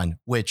Greatest Con,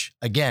 which,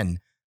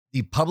 again,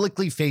 the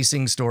publicly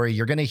facing story,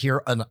 you're going to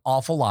hear an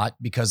awful lot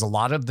because a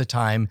lot of the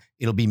time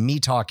it'll be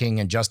me talking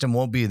and Justin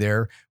won't be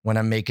there when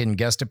I'm making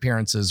guest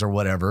appearances or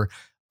whatever.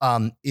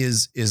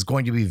 Is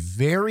going to be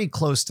very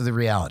close to the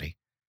reality,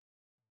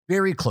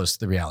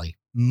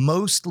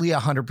 mostly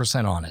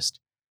 100% honest.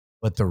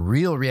 But the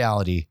real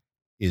reality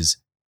is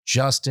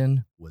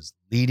Justin was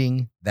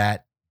leading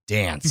that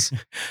dance.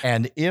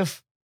 And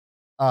if,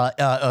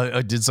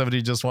 did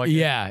somebody just walk in?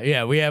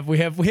 Yeah. We have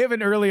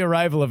an early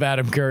arrival of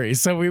Adam Curry.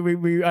 So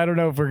we I don't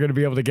know if we're going to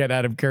be able to get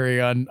Adam Curry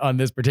on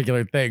this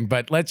particular thing,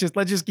 but let's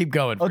just keep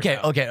going.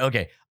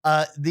 Okay.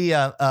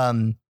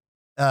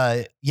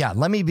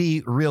 Let me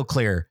be real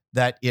clear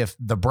that if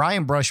the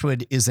Brian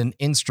Brushwood is an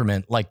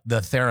instrument like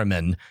the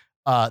theremin,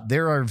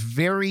 there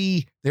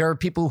are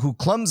people who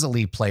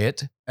clumsily play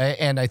it.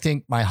 And I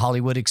think my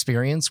Hollywood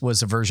experience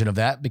was a version of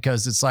that,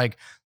 because it's like,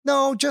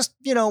 no, just,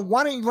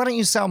 why don't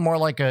you sound more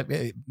like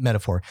a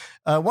metaphor?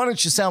 Why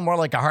don't you sound more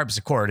like a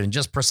harpsichord and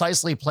just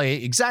precisely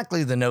play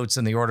exactly the notes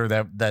in the order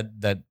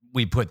that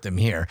we put them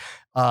here.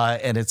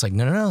 And it's like,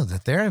 no, the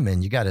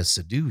theremin, you got to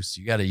seduce.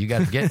 You got to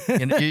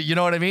get, you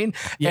know what I mean?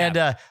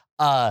 Yeah.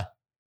 And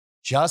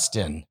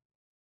Justin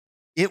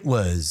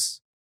was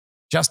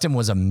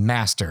a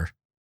master.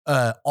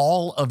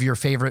 All of your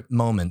favorite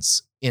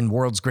moments in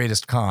World's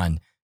Greatest Con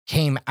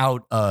came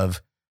out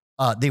of,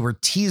 they were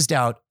teased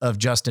out of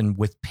Justin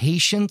with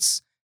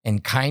patience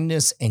and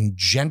kindness and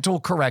gentle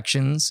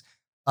corrections.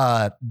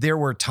 There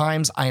were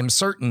times, I am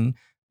certain,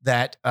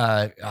 that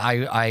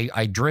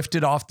I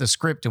drifted off the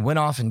script and went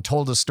off and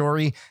told a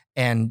story,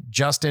 and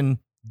Justin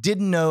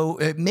didn't know,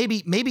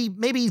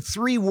 maybe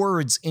 3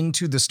 words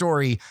into the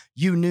story,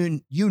 you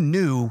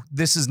knew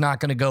this is not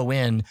going to go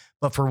in,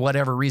 but for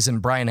whatever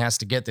reason, Brian has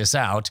to get this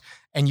out.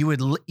 And you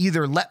would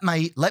either let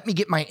me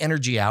get my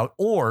energy out,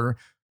 or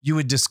you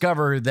would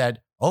discover that,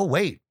 oh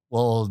wait,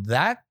 well,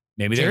 that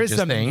maybe there is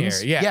something things.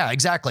 here. Yeah,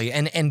 exactly.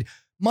 And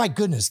my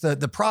goodness,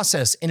 the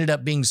process ended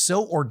up being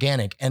so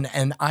organic.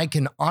 And I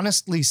can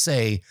honestly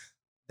say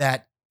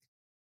that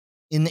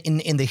in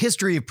the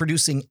history of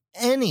producing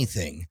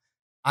anything,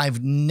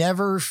 I've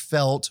never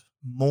felt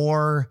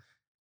more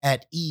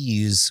at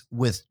ease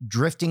with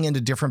drifting into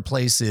different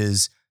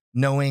places,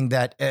 knowing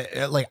that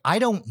I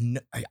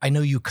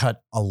know you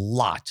cut a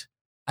lot.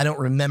 I don't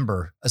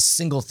remember a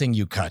single thing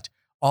you cut.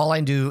 All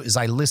I do is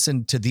I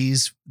listen to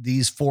these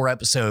 4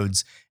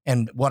 episodes,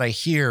 and what I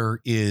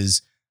hear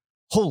is,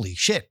 holy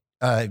shit,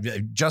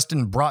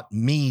 Justin brought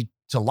me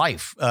to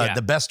life,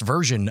 the best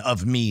version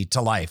of me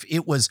to life.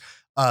 It was,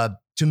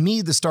 to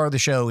me, the star of the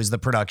show is the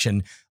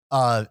production.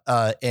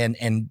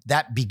 And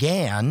that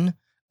began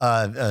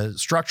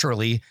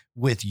structurally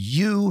with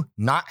you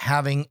not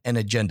having an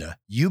agenda.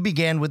 You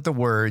began with the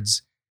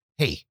words,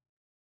 hey,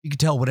 you can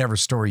tell whatever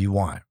story you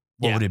want.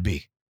 What would it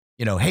be?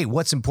 You know, hey,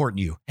 what's important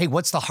to you? Hey,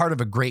 what's the heart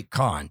of a great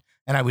con?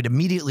 And I would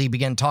immediately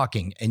begin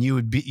talking, and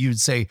you'd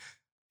say,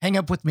 hang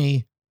up with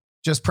me,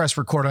 just press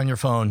record on your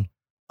phone,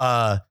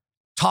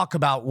 talk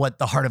about what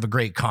the heart of a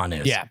great con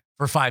is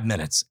for 5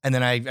 minutes. And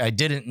then I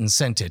did it and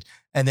sent it.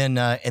 And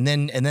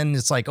then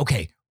it's like,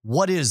 okay,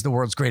 what is the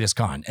world's greatest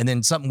con? And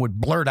then something would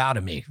blurt out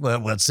of me.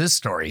 Well, what's this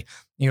story?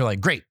 And you're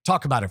like, great,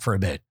 talk about it for a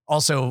bit.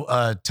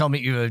 Also, tell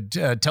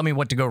me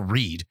what to go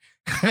read.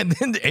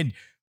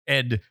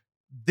 and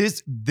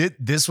this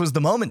was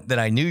the moment that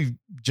I knew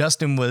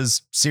Justin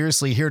was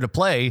seriously here to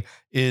play.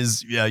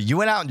 Is you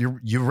went out and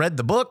you read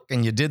the book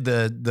and you did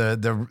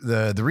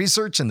the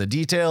research and the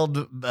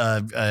detailed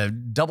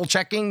double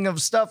checking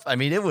of stuff. I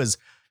mean, it was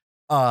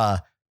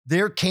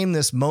there came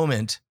this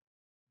moment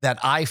that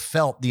I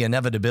felt the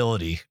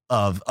inevitability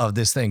of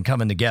this thing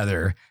coming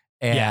together,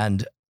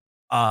 and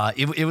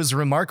it was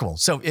remarkable.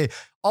 So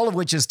all of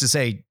which is to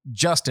say,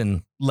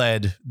 Justin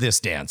led this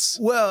dance.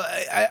 Well,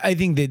 I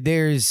think that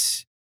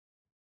there's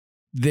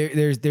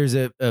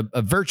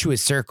a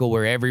virtuous circle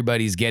where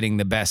everybody's getting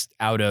the best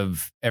out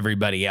of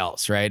everybody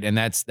else, right? And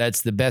that's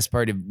the best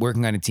part of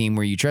working on a team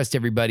where you trust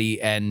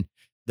everybody and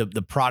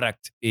the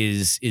product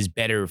is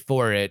better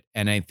for it.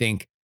 And I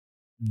think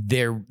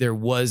there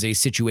was a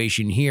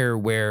situation here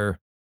where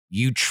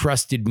you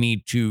trusted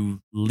me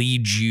to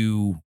lead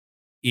you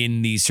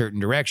in these certain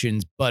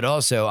directions, but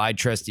also I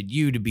trusted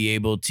you to be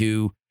able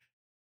to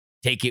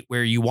take it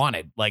where you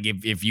wanted. Like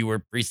if you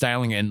were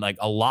freestyling, and like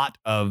a lot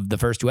of the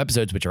first 2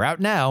 episodes, which are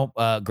out now,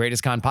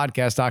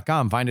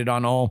 greatestconpodcast.com, find it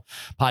on all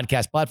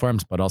podcast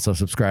platforms, but also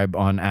subscribe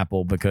on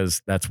Apple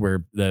because that's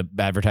where the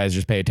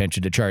advertisers pay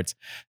attention to charts.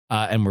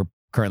 And we're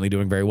currently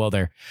doing very well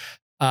there.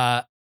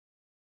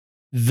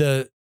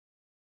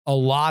 A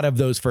lot of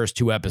those first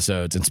 2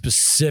 episodes, and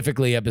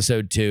specifically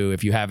episode 2,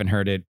 if you haven't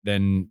heard it,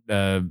 then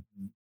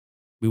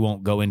we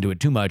won't go into it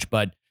too much,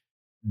 but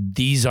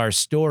these are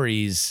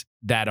stories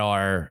that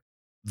are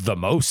the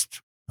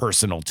most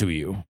personal to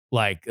you.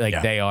 Like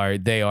they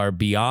are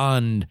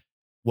beyond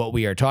what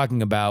we are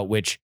talking about,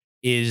 which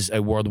is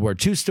a World War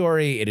II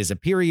story. It is a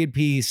period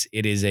piece.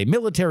 It is a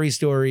military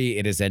story.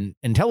 It is an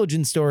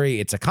intelligence story.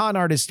 It's a con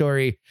artist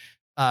story.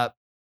 But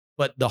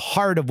the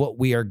heart of what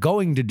we are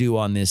going to do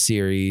on this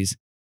series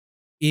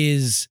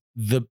is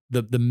the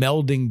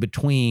melding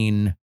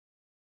between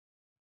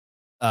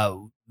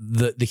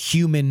the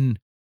human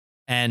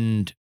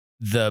and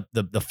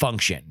the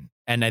function.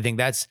 And I think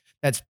that's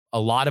a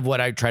lot of what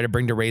I try to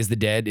bring to Raise the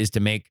Dead, is to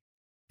make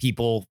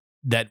people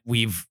that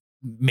we've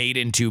made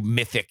into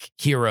mythic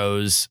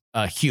heroes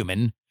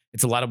human.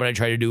 It's a lot of what I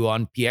try to do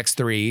on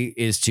PX3,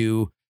 is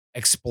to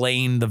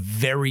explain the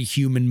very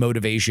human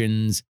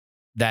motivations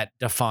that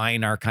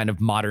define our kind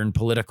of modern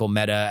political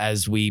meta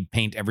as we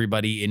paint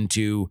everybody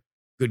into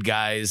good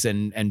guys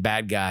and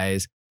bad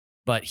guys.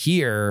 But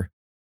here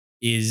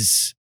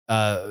is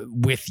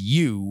with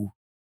you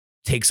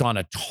takes on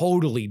a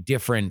totally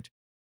different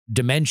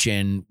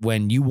dimension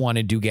when you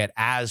wanted to get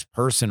as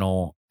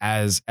personal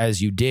as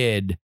you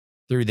did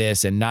through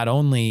this. And not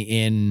only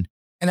in,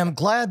 and I'm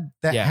glad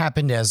that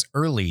happened as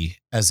early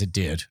as it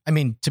did. I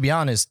mean, to be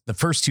honest, the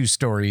first 2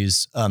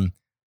 stories,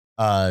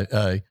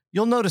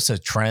 you'll notice a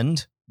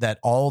trend that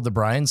all the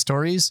Brian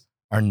stories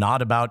are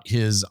not about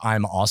his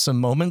 "I'm awesome"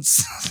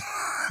 moments.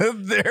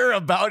 They're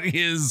about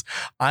his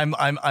I'm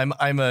a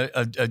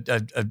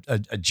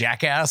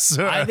jackass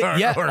or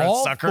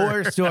all a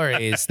sucker. 4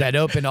 stories that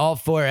open all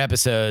 4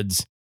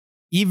 episodes.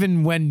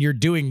 Even when you're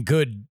doing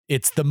good,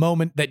 it's the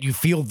moment that you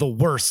feel the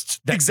worst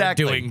that you're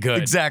doing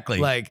good. Exactly.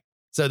 Like,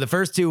 so the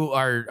first 2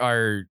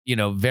 are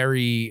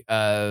very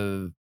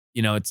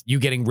it's you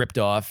getting ripped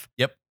off.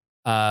 Yep.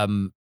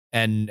 And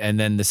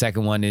then the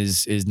second one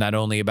is not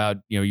only about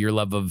your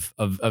love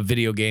of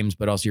video games,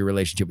 but also your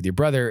relationship with your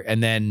brother.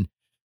 And then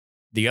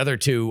the other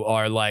 2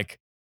 are like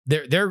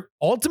they're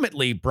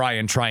ultimately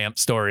Brian Triumph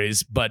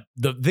stories, but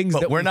the things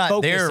that we're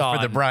not there on,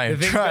 for the Brian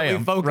the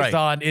Triumph. That we focus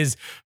on is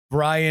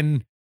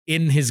Brian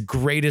in his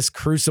greatest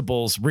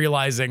crucibles,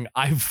 realizing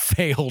I've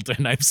failed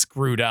and I've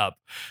screwed up.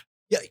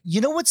 Yeah, you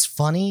know what's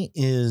funny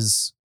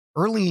is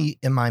early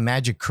in my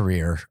magic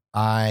career,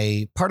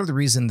 part of the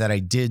reason that I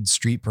did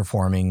street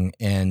performing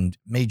and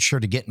made sure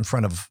to get in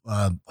front of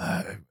I'm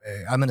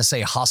going to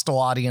say hostile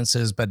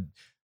audiences, but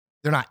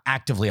they're not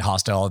actively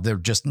hostile. They're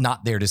just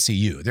not there to see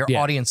you. They're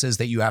audiences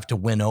that you have to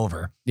win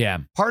over. Yeah.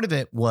 Part of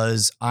it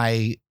was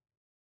I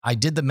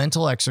did the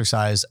mental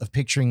exercise of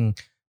picturing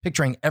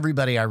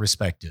everybody I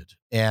respected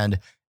and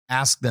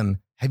asked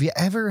them, have you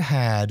ever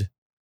had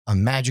a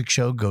magic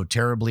show go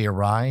terribly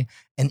awry?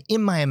 And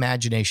in my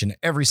imagination,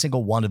 every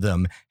single one of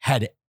them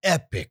had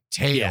epic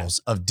tales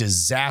of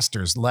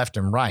disasters left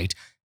and right.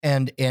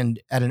 And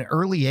at an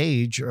early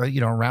age,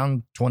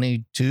 around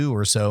 22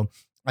 or so,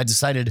 I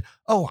decided,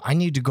 I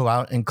need to go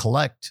out and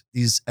collect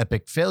these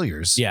epic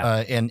failures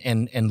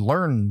and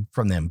learn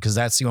from them, because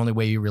that's the only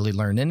way you really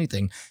learn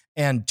anything.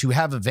 And to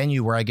have a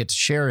venue where I get to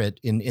share it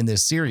in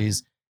this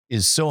series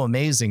is so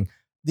amazing.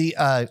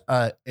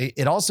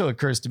 It also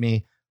occurs to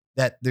me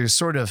that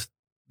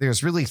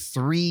there's really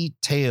three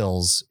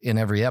tales in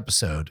every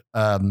episode.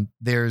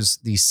 There's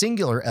the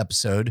singular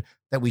episode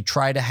that we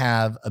try to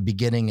have a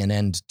beginning and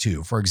end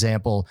to. For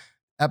example,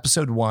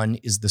 episode 1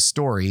 is the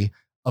story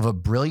of a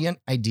brilliant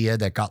idea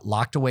that got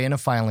locked away in a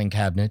filing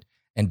cabinet.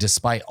 And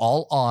despite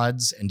all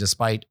odds and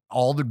despite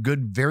all the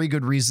very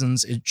good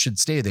reasons it should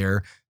stay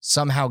there,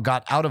 somehow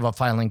got out of a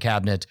filing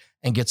cabinet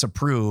and gets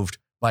approved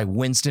by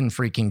Winston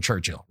freaking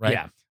Churchill, right?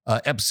 Yeah.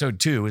 Episode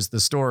 2 is the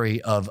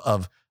story of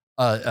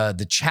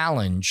the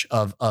challenge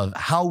of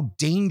how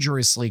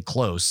dangerously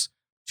close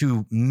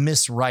to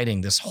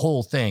miswriting this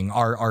whole thing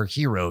our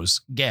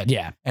heroes get,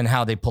 and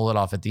how they pull it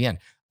off at the end.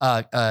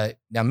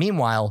 Now,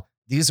 meanwhile,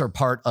 these are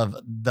part of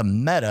the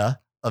meta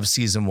of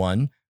season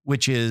 1,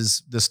 which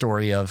is the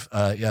story of,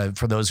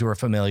 for those who are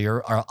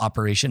familiar, our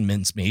Operation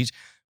Mincemeat.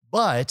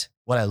 But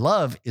what I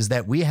love is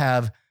that we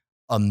have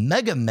a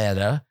mega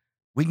meta.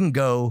 We can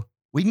go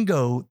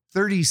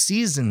 30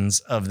 seasons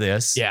of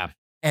this. Yeah.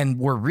 And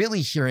we're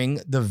really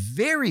hearing the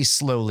very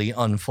slowly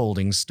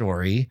unfolding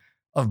story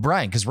of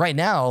Brian. Because right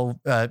now,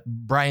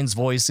 Brian's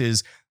voice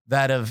is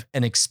that of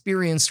an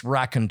experienced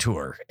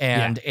raconteur.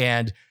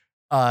 And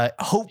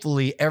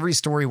hopefully every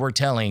story we're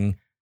telling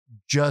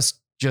just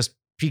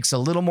piques a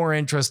little more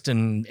interest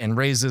and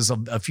raises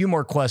a few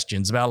more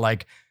questions about,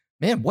 like,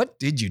 man, what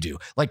did you do?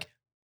 Like,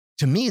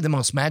 to me, the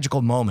most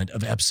magical moment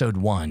of episode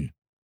 1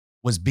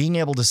 was being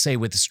able to say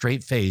with a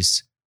straight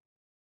face,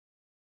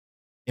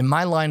 in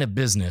my line of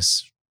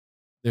business,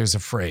 there's a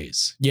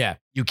phrase. Yeah.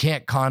 You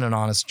can't con an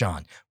honest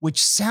John,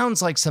 which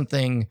sounds like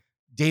something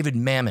David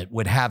Mamet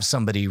would have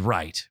somebody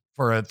write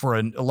for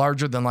a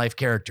larger than life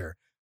character.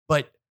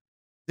 But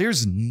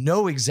there's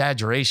no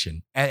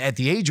exaggeration. At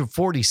the age of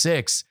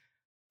 46,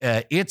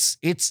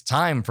 it's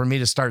time for me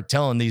to start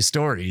telling these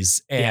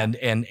stories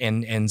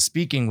and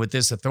speaking with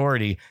this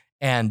authority.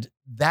 And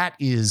that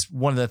is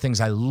one of the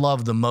things I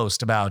love the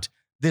most about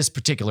this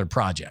particular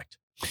project.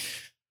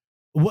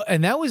 Well,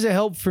 and that was a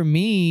help for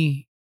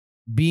me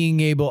being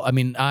able. I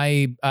mean,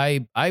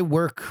 I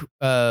work.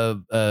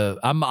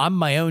 I'm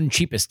my own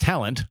cheapest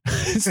talent.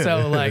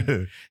 So, like,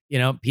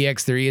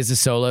 PX3 is a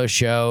solo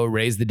show.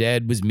 Raise the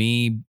Dead was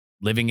me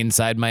living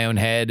inside my own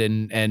head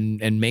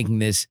and making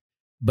this.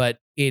 But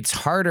it's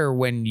harder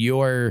when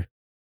you're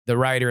the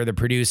writer, the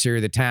producer,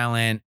 the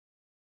talent,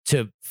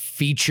 to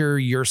feature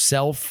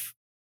yourself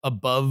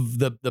above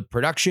the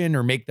production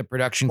or make the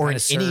production or kind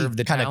of serve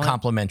the kind talent. of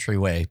complimentary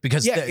way,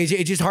 because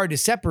it's just hard to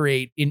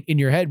separate in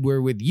your head,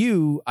 where with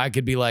you, I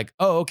could be like,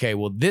 oh, okay,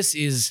 well,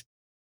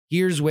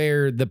 here's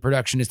where the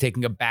production is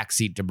taking a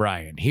backseat to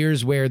Brian.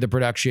 Here's where the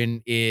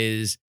production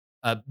is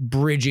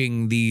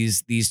bridging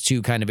these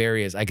two kind of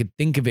areas. I could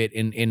think of it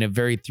in a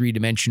very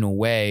 3-dimensional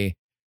way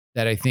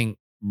that I think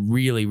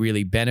really,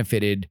 really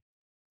benefited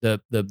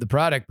the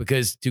product.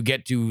 Because to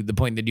get to the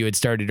point that you had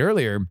started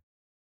earlier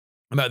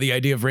about the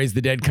idea of Raise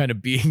the Dead kind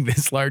of being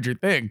this larger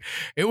thing,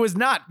 it was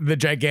not the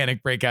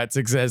gigantic breakout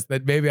success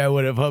that maybe I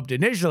would have hoped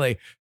initially.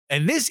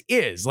 And this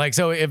is like,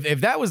 so if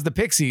that was the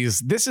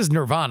Pixies, this is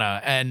Nirvana.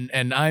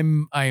 And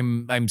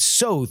I'm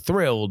so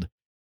thrilled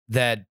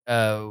that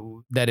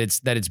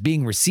it's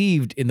being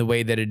received in the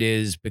way that it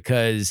is,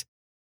 because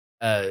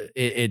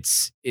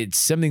it's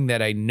something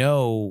that I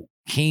know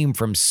came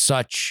from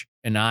such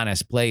an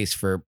honest place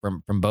from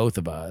both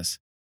of us.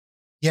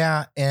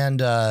 Yeah.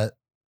 And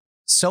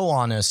so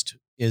honest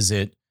is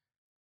it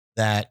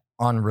that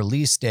on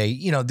release day,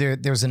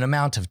 there's an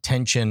amount of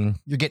tension.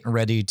 You're getting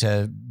ready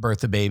to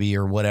birth a baby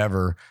or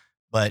whatever.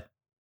 But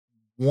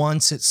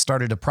once it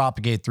started to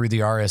propagate through the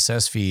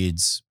RSS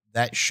feeds,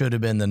 that should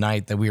have been the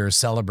night that we were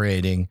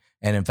celebrating.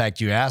 And in fact,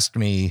 you asked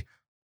me,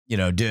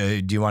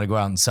 do you want to go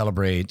out and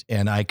celebrate?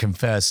 And I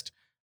confessed,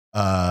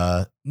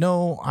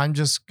 no, I'm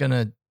just going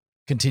to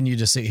continue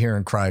to sit here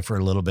and cry for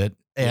a little bit.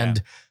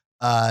 And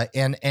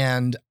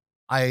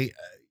I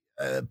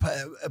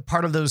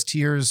part of those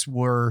tears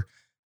were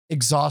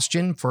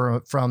exhaustion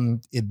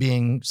from it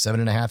being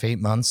 7.5, 8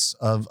 months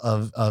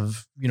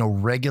of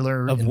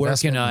regular of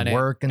working on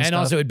work and stuff.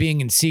 Also it being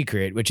in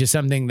secret, which is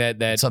something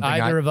that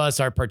either of us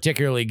are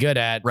particularly good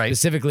at, right?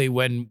 Specifically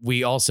when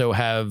we also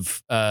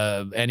have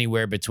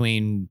anywhere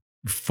between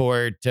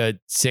 4 to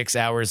 6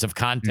 hours of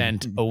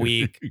content a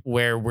week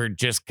where we're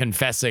just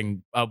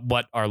confessing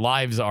what our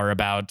lives are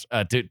about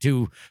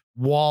to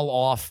wall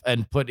off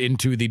and put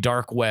into the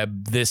dark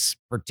web. This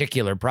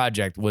particular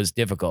project was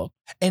difficult.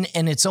 And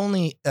it's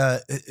only,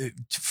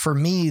 for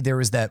me, there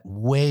was that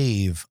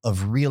wave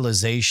of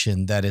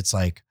realization that it's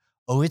like,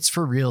 oh, it's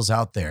for reals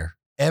out there.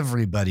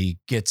 Everybody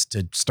gets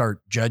to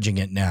start judging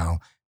it now.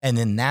 And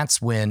then that's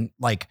when,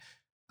 like,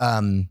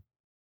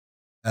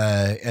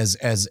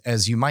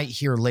 as you might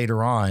hear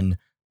later on,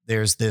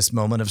 there's this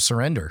moment of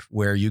surrender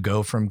where you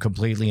go from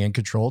completely in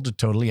control to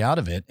totally out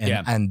of it.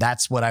 And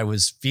that's what I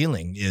was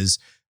feeling is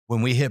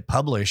when we hit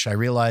publish, I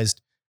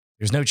realized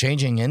there's no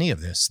changing any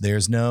of this.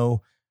 There's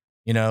no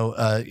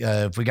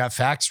If we got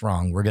facts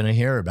wrong, we're going to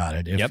hear about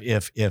it.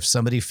 If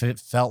somebody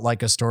felt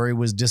like a story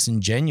was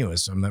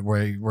disingenuous,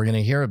 we're going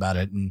to hear about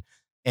it.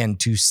 And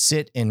to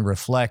sit and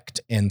reflect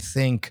and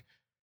think,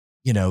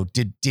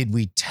 did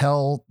we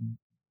tell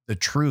the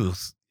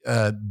truth,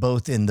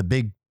 both in the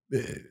big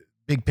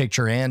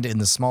picture and in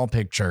the small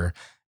picture,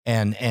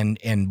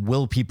 and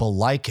will people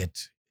like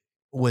it?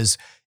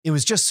 It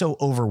was just so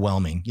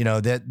overwhelming,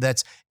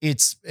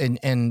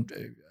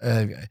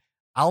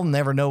 I'll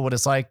never know what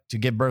it's like to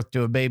give birth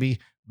to a baby,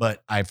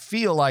 but I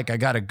feel like I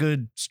got a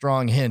good,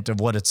 strong hint of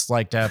what it's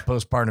like to have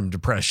postpartum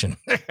depression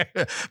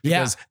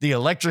because the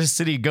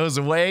electricity goes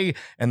away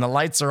and the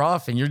lights are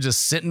off and you're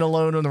just sitting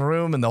alone in the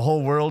room and the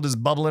whole world is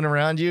bubbling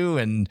around you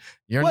and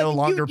you're no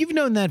longer. You've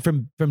known that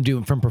from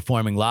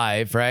performing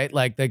live, right?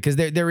 Like, because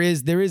there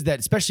is that,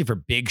 especially for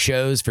big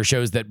shows, for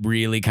shows that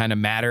really kind of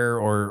matter,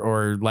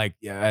 or like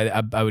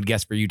I would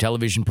guess for you,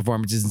 television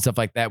performances and stuff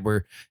like that,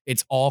 where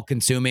it's all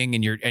consuming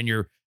and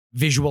you're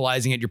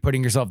visualizing it, you're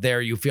putting yourself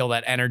there, you feel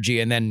that energy,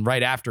 and then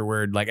right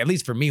afterward, like, at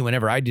least for me,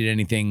 whenever I did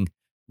anything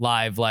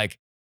live, like,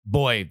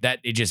 boy, that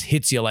it just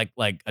hits you like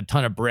a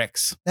ton of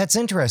bricks. That's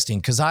interesting,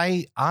 because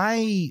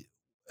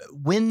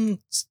when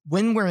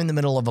we're in the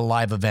middle of a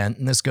live event,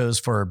 and this goes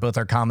for both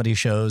our comedy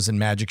shows and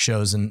magic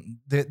shows, and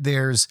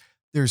there's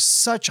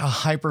such a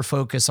hyper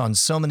focus on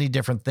so many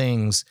different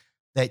things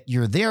that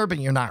you're there, but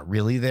you're not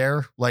really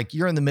there. Like,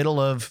 you're in the middle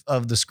of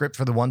the script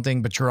for the one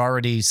thing, but you're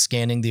already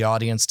scanning the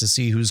audience to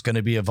see who's going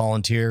to be a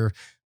volunteer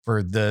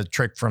for the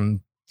trick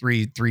from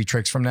three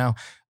tricks from now.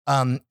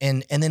 And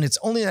then it's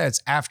only that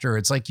it's after,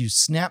 it's like you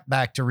snap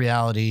back to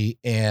reality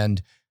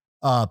and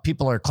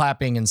people are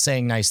clapping and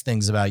saying nice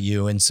things about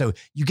you. And so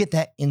you get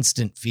that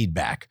instant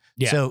feedback.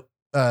 Yeah. So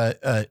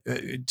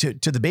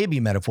to the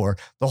baby metaphor,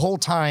 the whole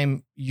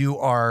time you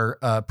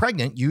are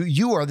pregnant,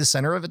 you are the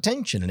center of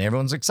attention and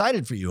everyone's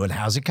excited for you. And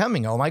how's it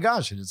coming? Oh my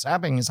gosh, it's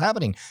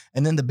happening.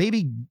 And then the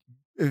baby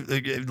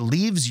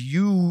leaves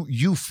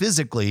you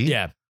physically.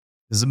 Yeah.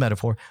 This is a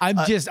metaphor.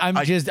 I'm just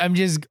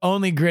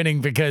only grinning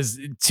because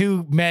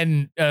two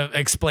men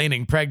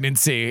explaining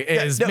pregnancy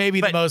is maybe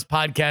the most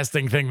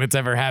podcasting thing that's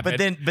ever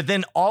happened. But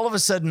then all of a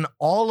sudden,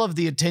 all of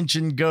the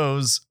attention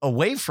goes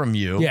away from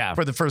you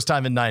for the first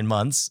time in 9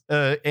 months.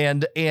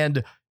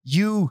 And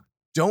you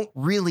don't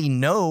really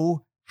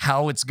know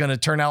how it's going to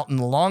turn out in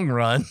the long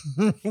run.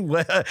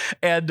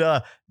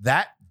 And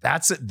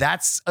that's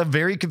a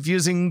very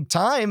confusing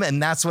time.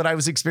 And that's what I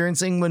was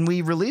experiencing when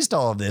we released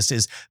all of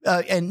this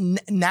and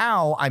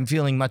now I'm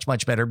feeling much,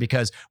 much better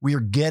because we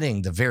are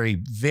getting the very,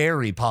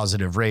 very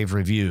positive rave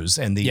reviews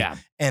and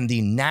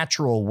the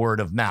natural word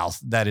of mouth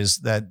that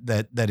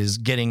is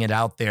getting it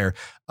out there.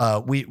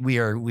 We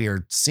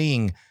are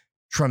seeing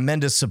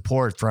tremendous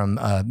support from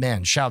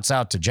shouts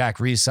out to Jack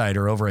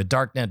Resider over at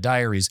Darknet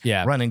Diaries,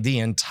 running the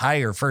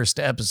entire first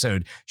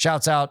episode.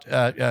 Shouts out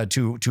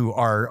to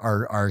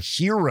our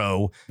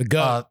hero, the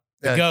GOAT,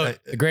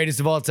 the greatest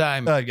of all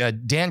time.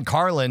 Dan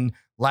Carlin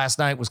last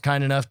night was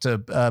kind enough to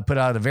put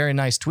out a very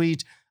nice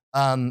tweet.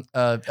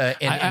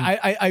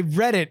 I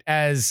read it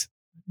as,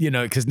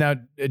 because now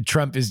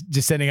Trump is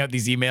just sending out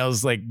these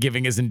emails, like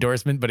giving his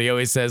endorsement, but he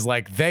always says,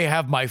 like, they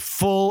have my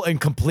full and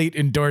complete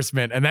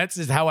endorsement. And that's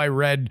just how I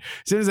read.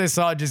 As soon as I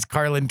saw just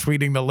Carlin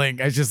tweeting the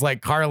link, I was just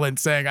like, Carlin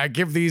saying, I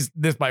give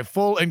this my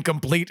full and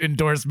complete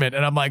endorsement.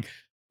 And I'm like,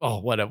 oh,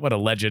 what a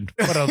legend.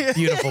 What a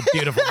beautiful,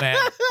 beautiful man.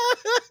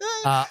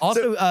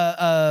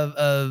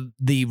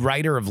 The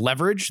writer of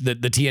Leverage, the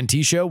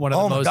TNT show, one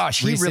of the most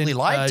he really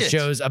liked it.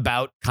 Shows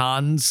about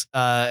cons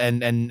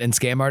and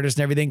scam artists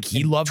and everything.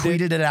 He loved it.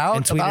 Tweeted it out.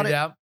 And tweeted it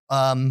out.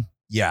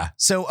 Yeah.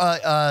 So,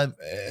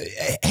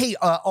 hey,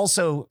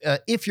 also,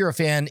 if you're a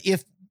fan,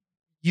 if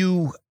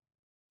you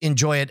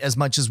enjoy it as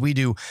much as we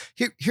do,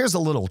 here's a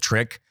little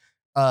trick.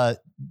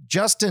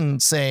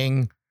 Justin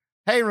saying,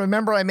 hey,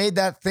 remember I made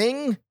that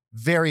thing?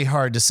 Very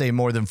hard to say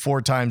more than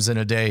 4 times in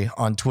a day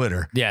on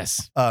Twitter.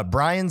 Yes.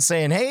 Brian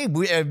saying, hey,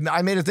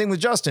 I made a thing with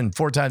Justin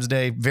 4 times a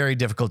day. Very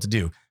difficult to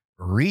do.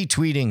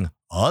 Retweeting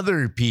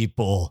other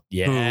people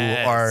who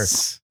are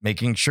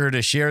making sure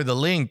to share the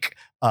link.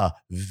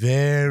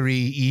 Very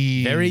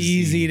easy. Very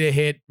easy to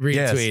hit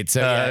retweet. Yes.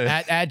 So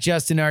at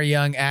Justin R.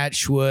 Young, at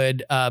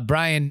Schwood,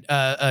 Brian,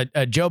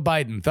 Joe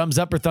Biden, thumbs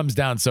up or thumbs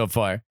down so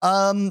far?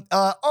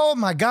 Oh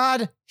my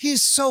God.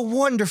 He's so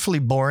wonderfully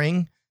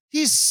boring.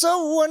 He's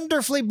so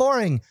wonderfully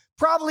boring.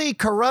 Probably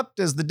corrupt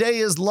as the day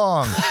is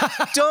long.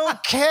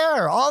 Don't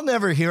care. I'll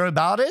never hear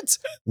about it.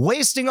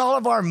 Wasting all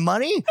of our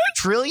money,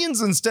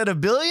 trillions instead of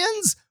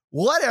billions.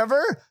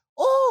 Whatever.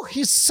 Oh,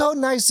 he's so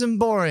nice and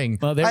boring.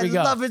 Well, there we go.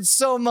 I love it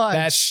so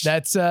much.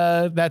 That's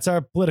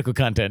our political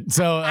content.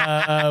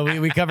 So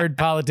we covered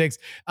politics.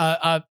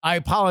 I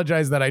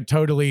apologize that I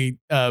totally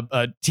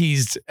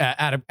teased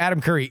Adam. Adam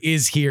Curry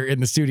is here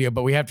in the studio,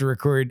 but we have to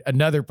record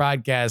another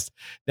podcast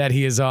that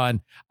he is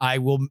on.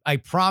 I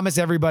promise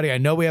everybody, I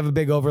know we have a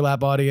big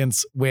overlap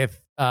audience with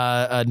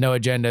No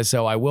Agenda,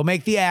 so I will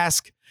make the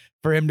ask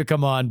for him to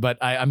come on, but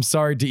I'm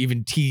sorry to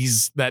even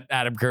tease that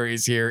Adam Curry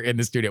is here in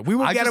the studio. We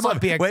will get him on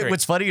PX3. Wait,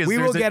 what's funny is we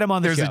will get him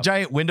on the show. There's a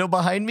giant window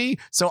behind me,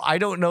 so I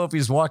don't know if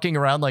he's walking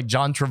around like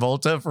John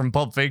Travolta from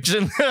Pulp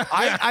Fiction.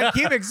 I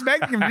keep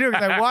expecting him to do it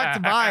because I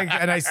walked by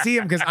and I see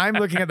him because I'm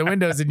looking at the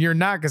windows and you're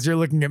not because you're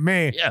looking at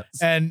me. Yes.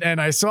 And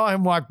I saw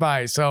him walk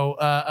by. So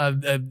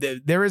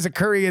there is a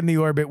Curry in the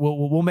orbit.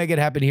 We'll make it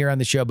happen here on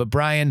the show. But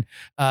Brian,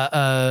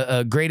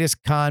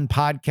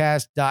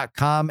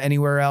 greatestconpodcast.com,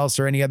 anywhere else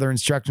or any other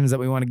instructions that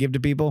we want to give to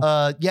people?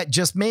 Yeah,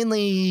 just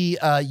mainly,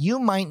 you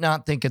might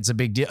not think it's a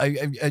big deal.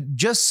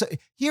 Just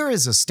here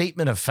is a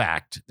statement of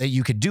fact that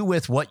you could do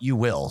with what you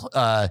will.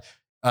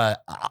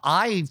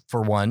 I,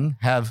 for one,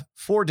 have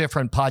 4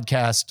 different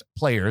podcast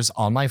players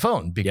on my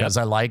phone because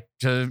I like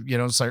to,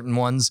 certain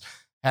ones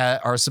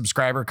are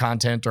subscriber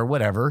content or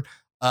whatever.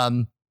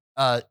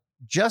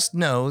 Just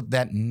know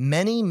that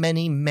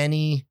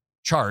many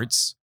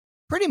charts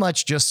pretty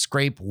much just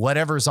scrape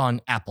whatever's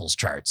on Apple's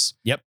charts.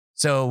 Yep.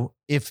 So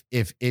if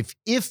it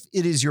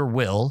is your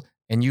will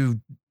and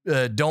you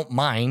don't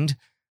mind,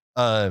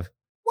 why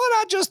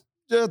not just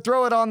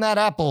throw it on that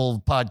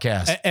Apple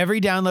podcast?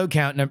 Every download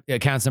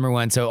counts, number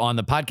one. So on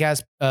the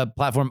podcast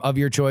platform of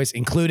your choice,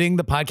 including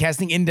the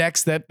podcasting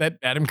index that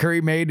Adam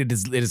Curry made, it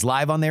is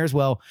live on there as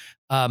well.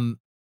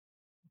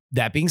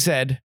 That being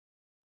said,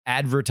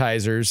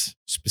 advertisers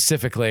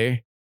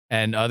specifically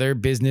and other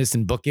business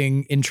and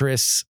booking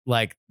interests,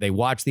 like they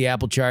watch the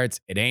Apple charts.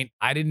 I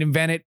didn't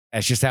invent it.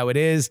 That's just how it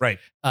is. Right.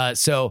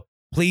 So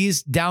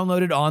please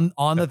download it on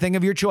the thing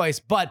of your choice.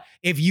 But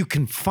if you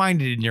can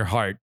find it in your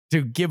heart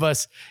to give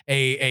us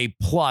a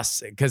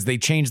plus, because they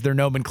changed their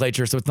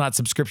nomenclature, so it's not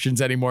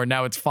subscriptions anymore.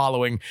 Now it's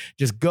following.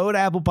 Just go to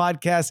Apple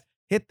Podcasts,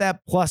 hit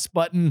that plus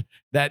button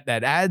that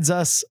adds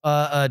us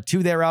to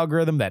their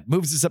algorithm, that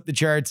moves us up the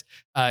charts.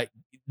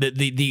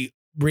 The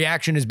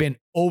reaction has been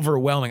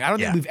overwhelming. I don't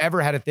think we've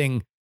ever had a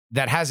thing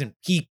that hasn't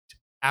peaked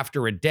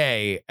after a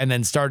day and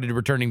then started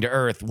returning to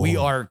earth. We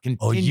are continuing.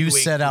 Oh, you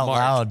said out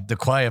loud the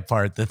quiet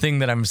part, the thing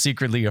that I'm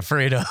secretly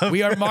afraid of.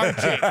 We are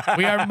marching.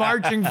 We are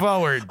marching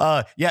forward.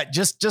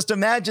 Just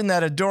imagine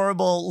that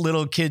adorable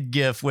little kid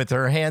gif with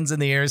her hands in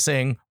the air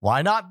saying,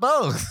 "Why not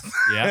both?"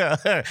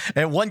 Yeah.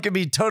 And one could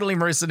be totally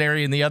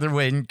mercenary and the other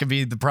way could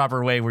be the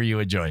proper way where you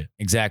enjoy it.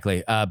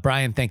 Exactly.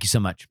 Brian, thank you so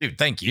much. Dude,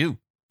 thank you.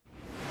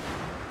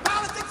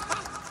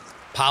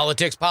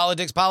 Politics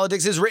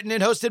is written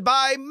and hosted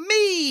by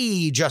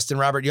me, Justin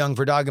Robert Young,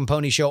 for Dog and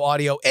Pony Show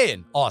Audio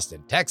in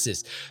Austin,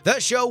 Texas. The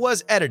show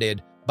was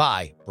edited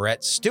by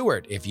Brett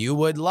Stewart. If you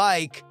would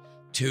like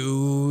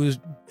to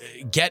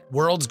get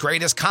World's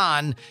Greatest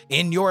Con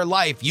in your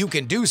life, you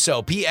can do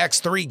so.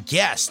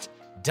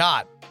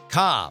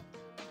 px3guest.com.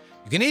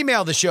 You can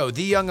email the show,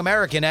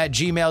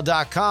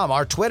 theyoungamerican@gmail.com.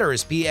 Our Twitter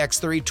is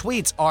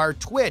px3tweets. Our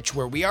Twitch,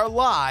 where we are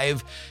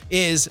live,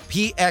 is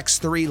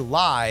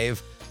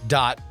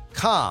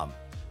px3live.com.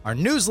 Our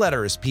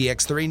newsletter is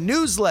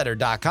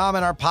px3newsletter.com,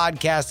 and our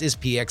podcast is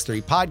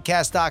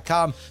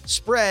px3podcast.com.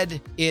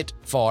 Spread it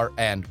far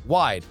and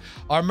wide.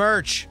 Our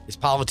merch is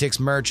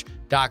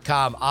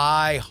politicsmerch.com.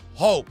 I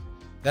hope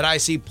that I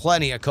see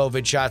plenty of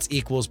COVID shots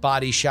equals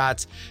body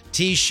shots,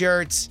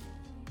 t-shirts,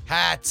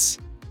 hats,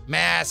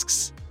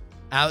 masks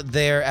out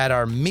there at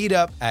our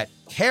meetup at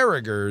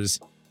Carragher's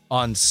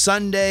on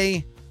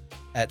Sunday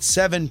at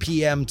 7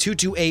 p.m.,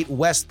 228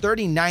 West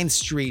 39th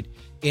Street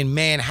in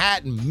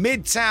Manhattan,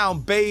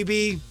 Midtown,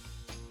 baby.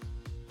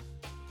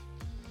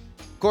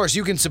 Of course,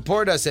 you can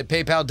support us at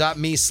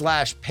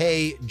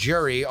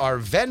paypal.me/payjury. Our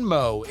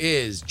Venmo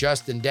is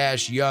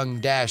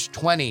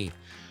Justin-Young-20.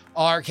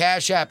 Our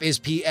Cash App is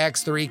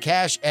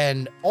PX3Cash,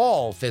 and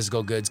all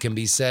physical goods can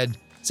be sent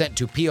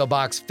to P.O.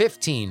 Box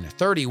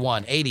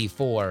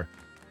 153184,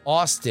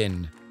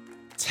 Austin,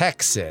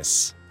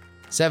 Texas,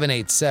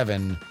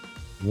 78715.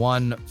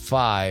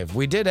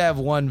 We did have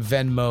one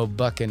Venmo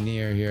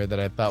Buccaneer here that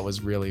I thought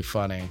was really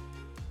funny.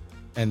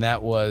 And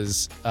that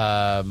was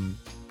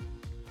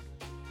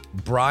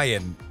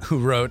Brian, who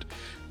wrote,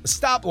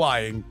 "Stop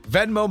lying.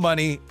 Venmo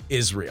money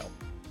is real."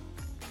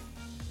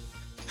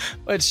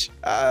 Which,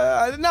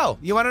 no.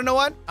 You want to know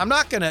what? I'm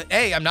not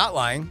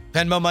lying.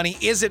 Venmo money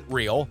isn't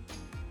real.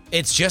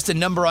 It's just a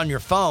number on your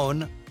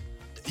phone.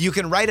 You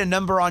can write a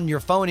number on your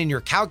phone in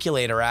your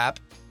calculator app.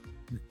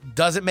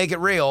 Doesn't make it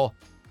real.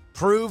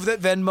 Prove that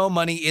Venmo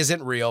money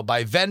isn't real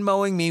by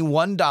Venmoing me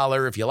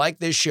 $1 if you like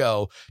this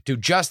show to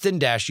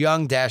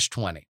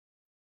Justin-Young-20.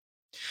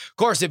 Of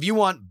course, if you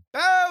want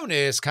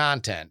bonus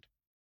content,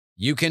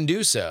 you can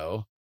do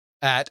so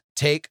at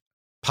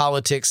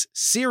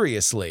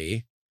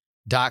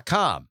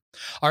TakePoliticsSeriously.com.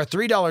 Our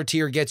 $3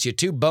 tier gets you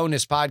 2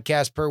 bonus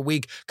podcasts per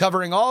week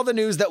covering all the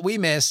news that we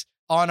miss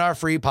on our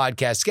free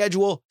podcast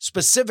schedule,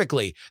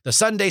 specifically the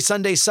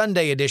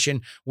Sunday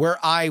edition, where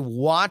I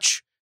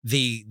watch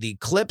the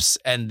clips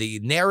and the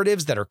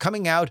narratives that are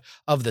coming out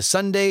of the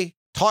Sunday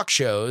talk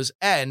shows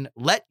and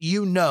let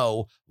you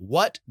know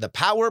what the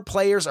power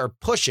players are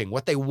pushing,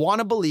 what they want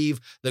to believe,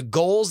 the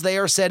goals they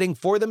are setting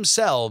for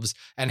themselves,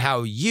 and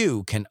how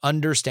you can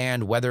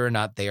understand whether or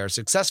not they are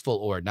successful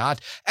or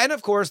not. And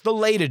of course, the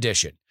late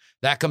edition,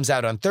 That comes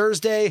out on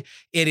Thursday.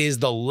 It is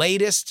the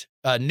latest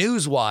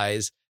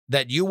news-wise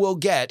that you will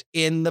get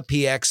in the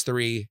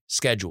PX3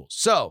 schedule.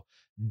 So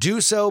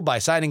do so by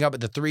signing up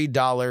at the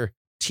 $3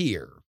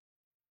 tier.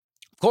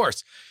 Of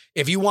course,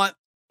 if you want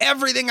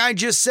everything I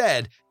just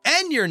said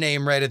and your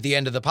name read at the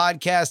end of the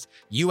podcast,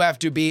 you have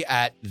to be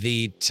at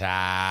the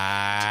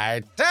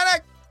Titanic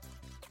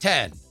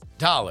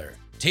 $10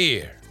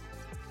 tier,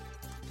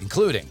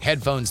 including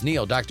Headphones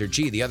Neil, Dr.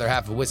 G, the other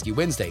half of Whiskey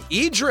Wednesday,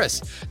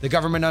 Idris, the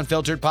Government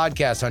Unfiltered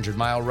Podcast, 100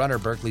 Mile Runner,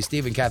 Berkeley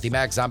Stephen, Kathy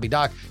Mack, Zombie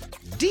Doc,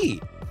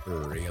 D,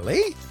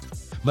 really?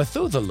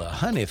 Methuselah,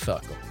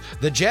 Honeysuckle,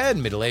 The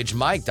Jen, Middle-Aged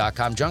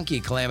Mike.com Junkie,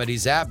 Calamity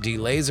Zap, D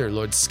Laser,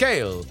 Lord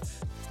Scale,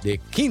 De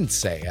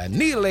Quince,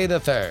 Neely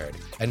III,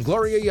 and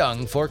Gloria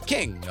Young for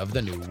King of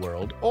the New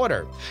World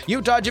Order.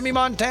 Utah, Jimmy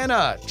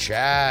Montana,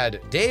 Chad,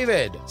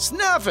 David,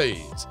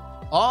 Snuffies,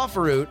 Off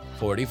Route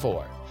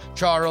 44.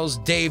 Charles,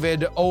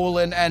 David,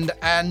 Olin, and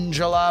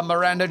Angela,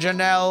 Miranda,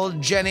 Janelle,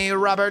 Jenny,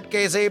 Robert,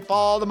 Casey,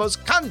 Paul, the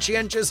most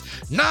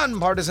conscientious,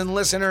 nonpartisan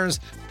listeners,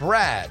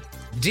 Brad,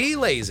 D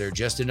Laser,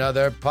 Just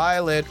Another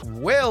Pilot,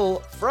 Will,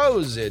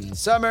 Frozen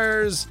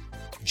Summers,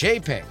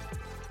 J Pink,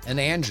 and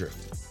Andrew.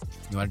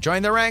 You want to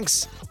join the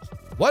ranks?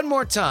 One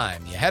more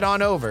time, you head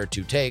on over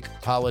to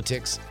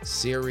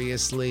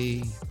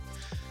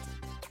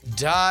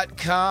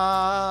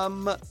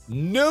TakePoliticsSeriously.com.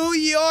 New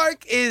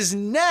York is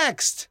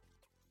next.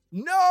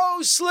 No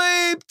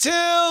sleep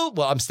till...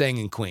 Well, I'm staying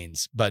in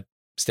Queens, but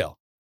still.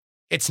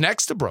 It's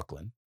next to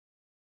Brooklyn.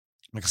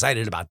 I'm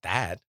excited about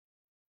that.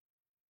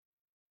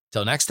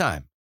 Till next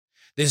time,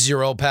 this is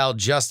your old pal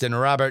Justin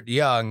Robert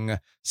Young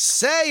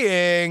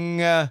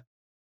saying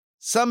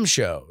some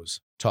shows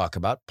talk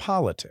about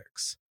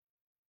politics.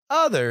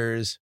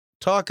 Others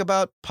talk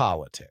about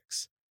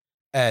politics.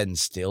 And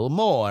still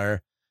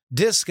more,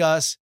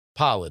 discuss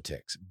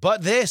politics.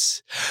 But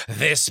this,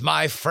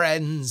 my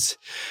friends,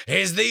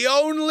 is the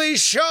only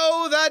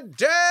show that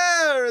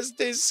dares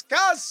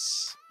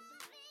discuss.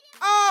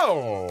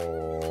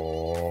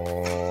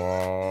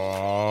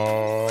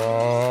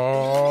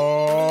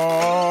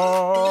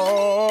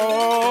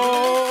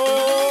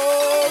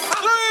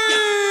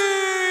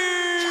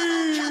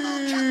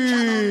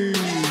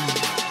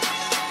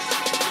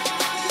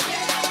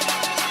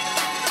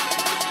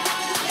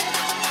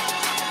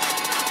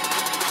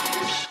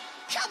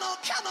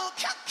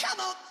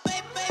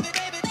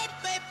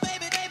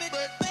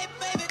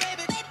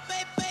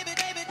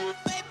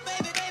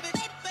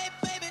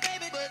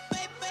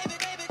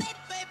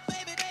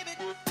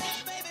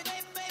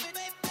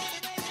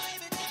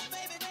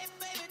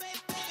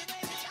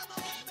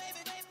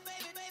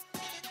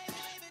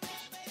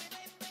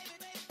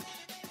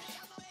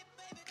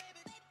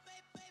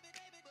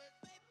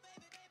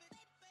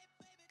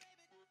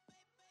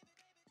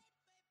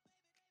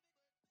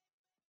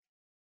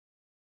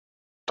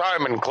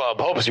 Diamond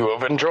Club hopes you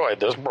have enjoyed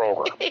this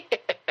program.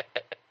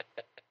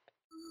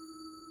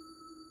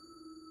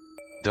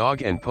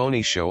 Dog and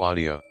Pony Show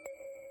audio.